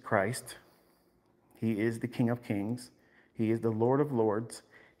Jesus Christ. He is the King of Kings. He is the Lord of Lords.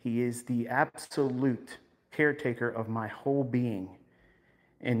 He is the absolute caretaker of my whole being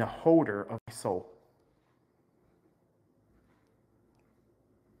and the holder of my soul.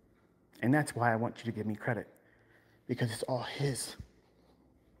 And that's why I want you to give me credit, because it's all His.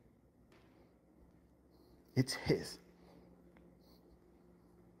 It's His.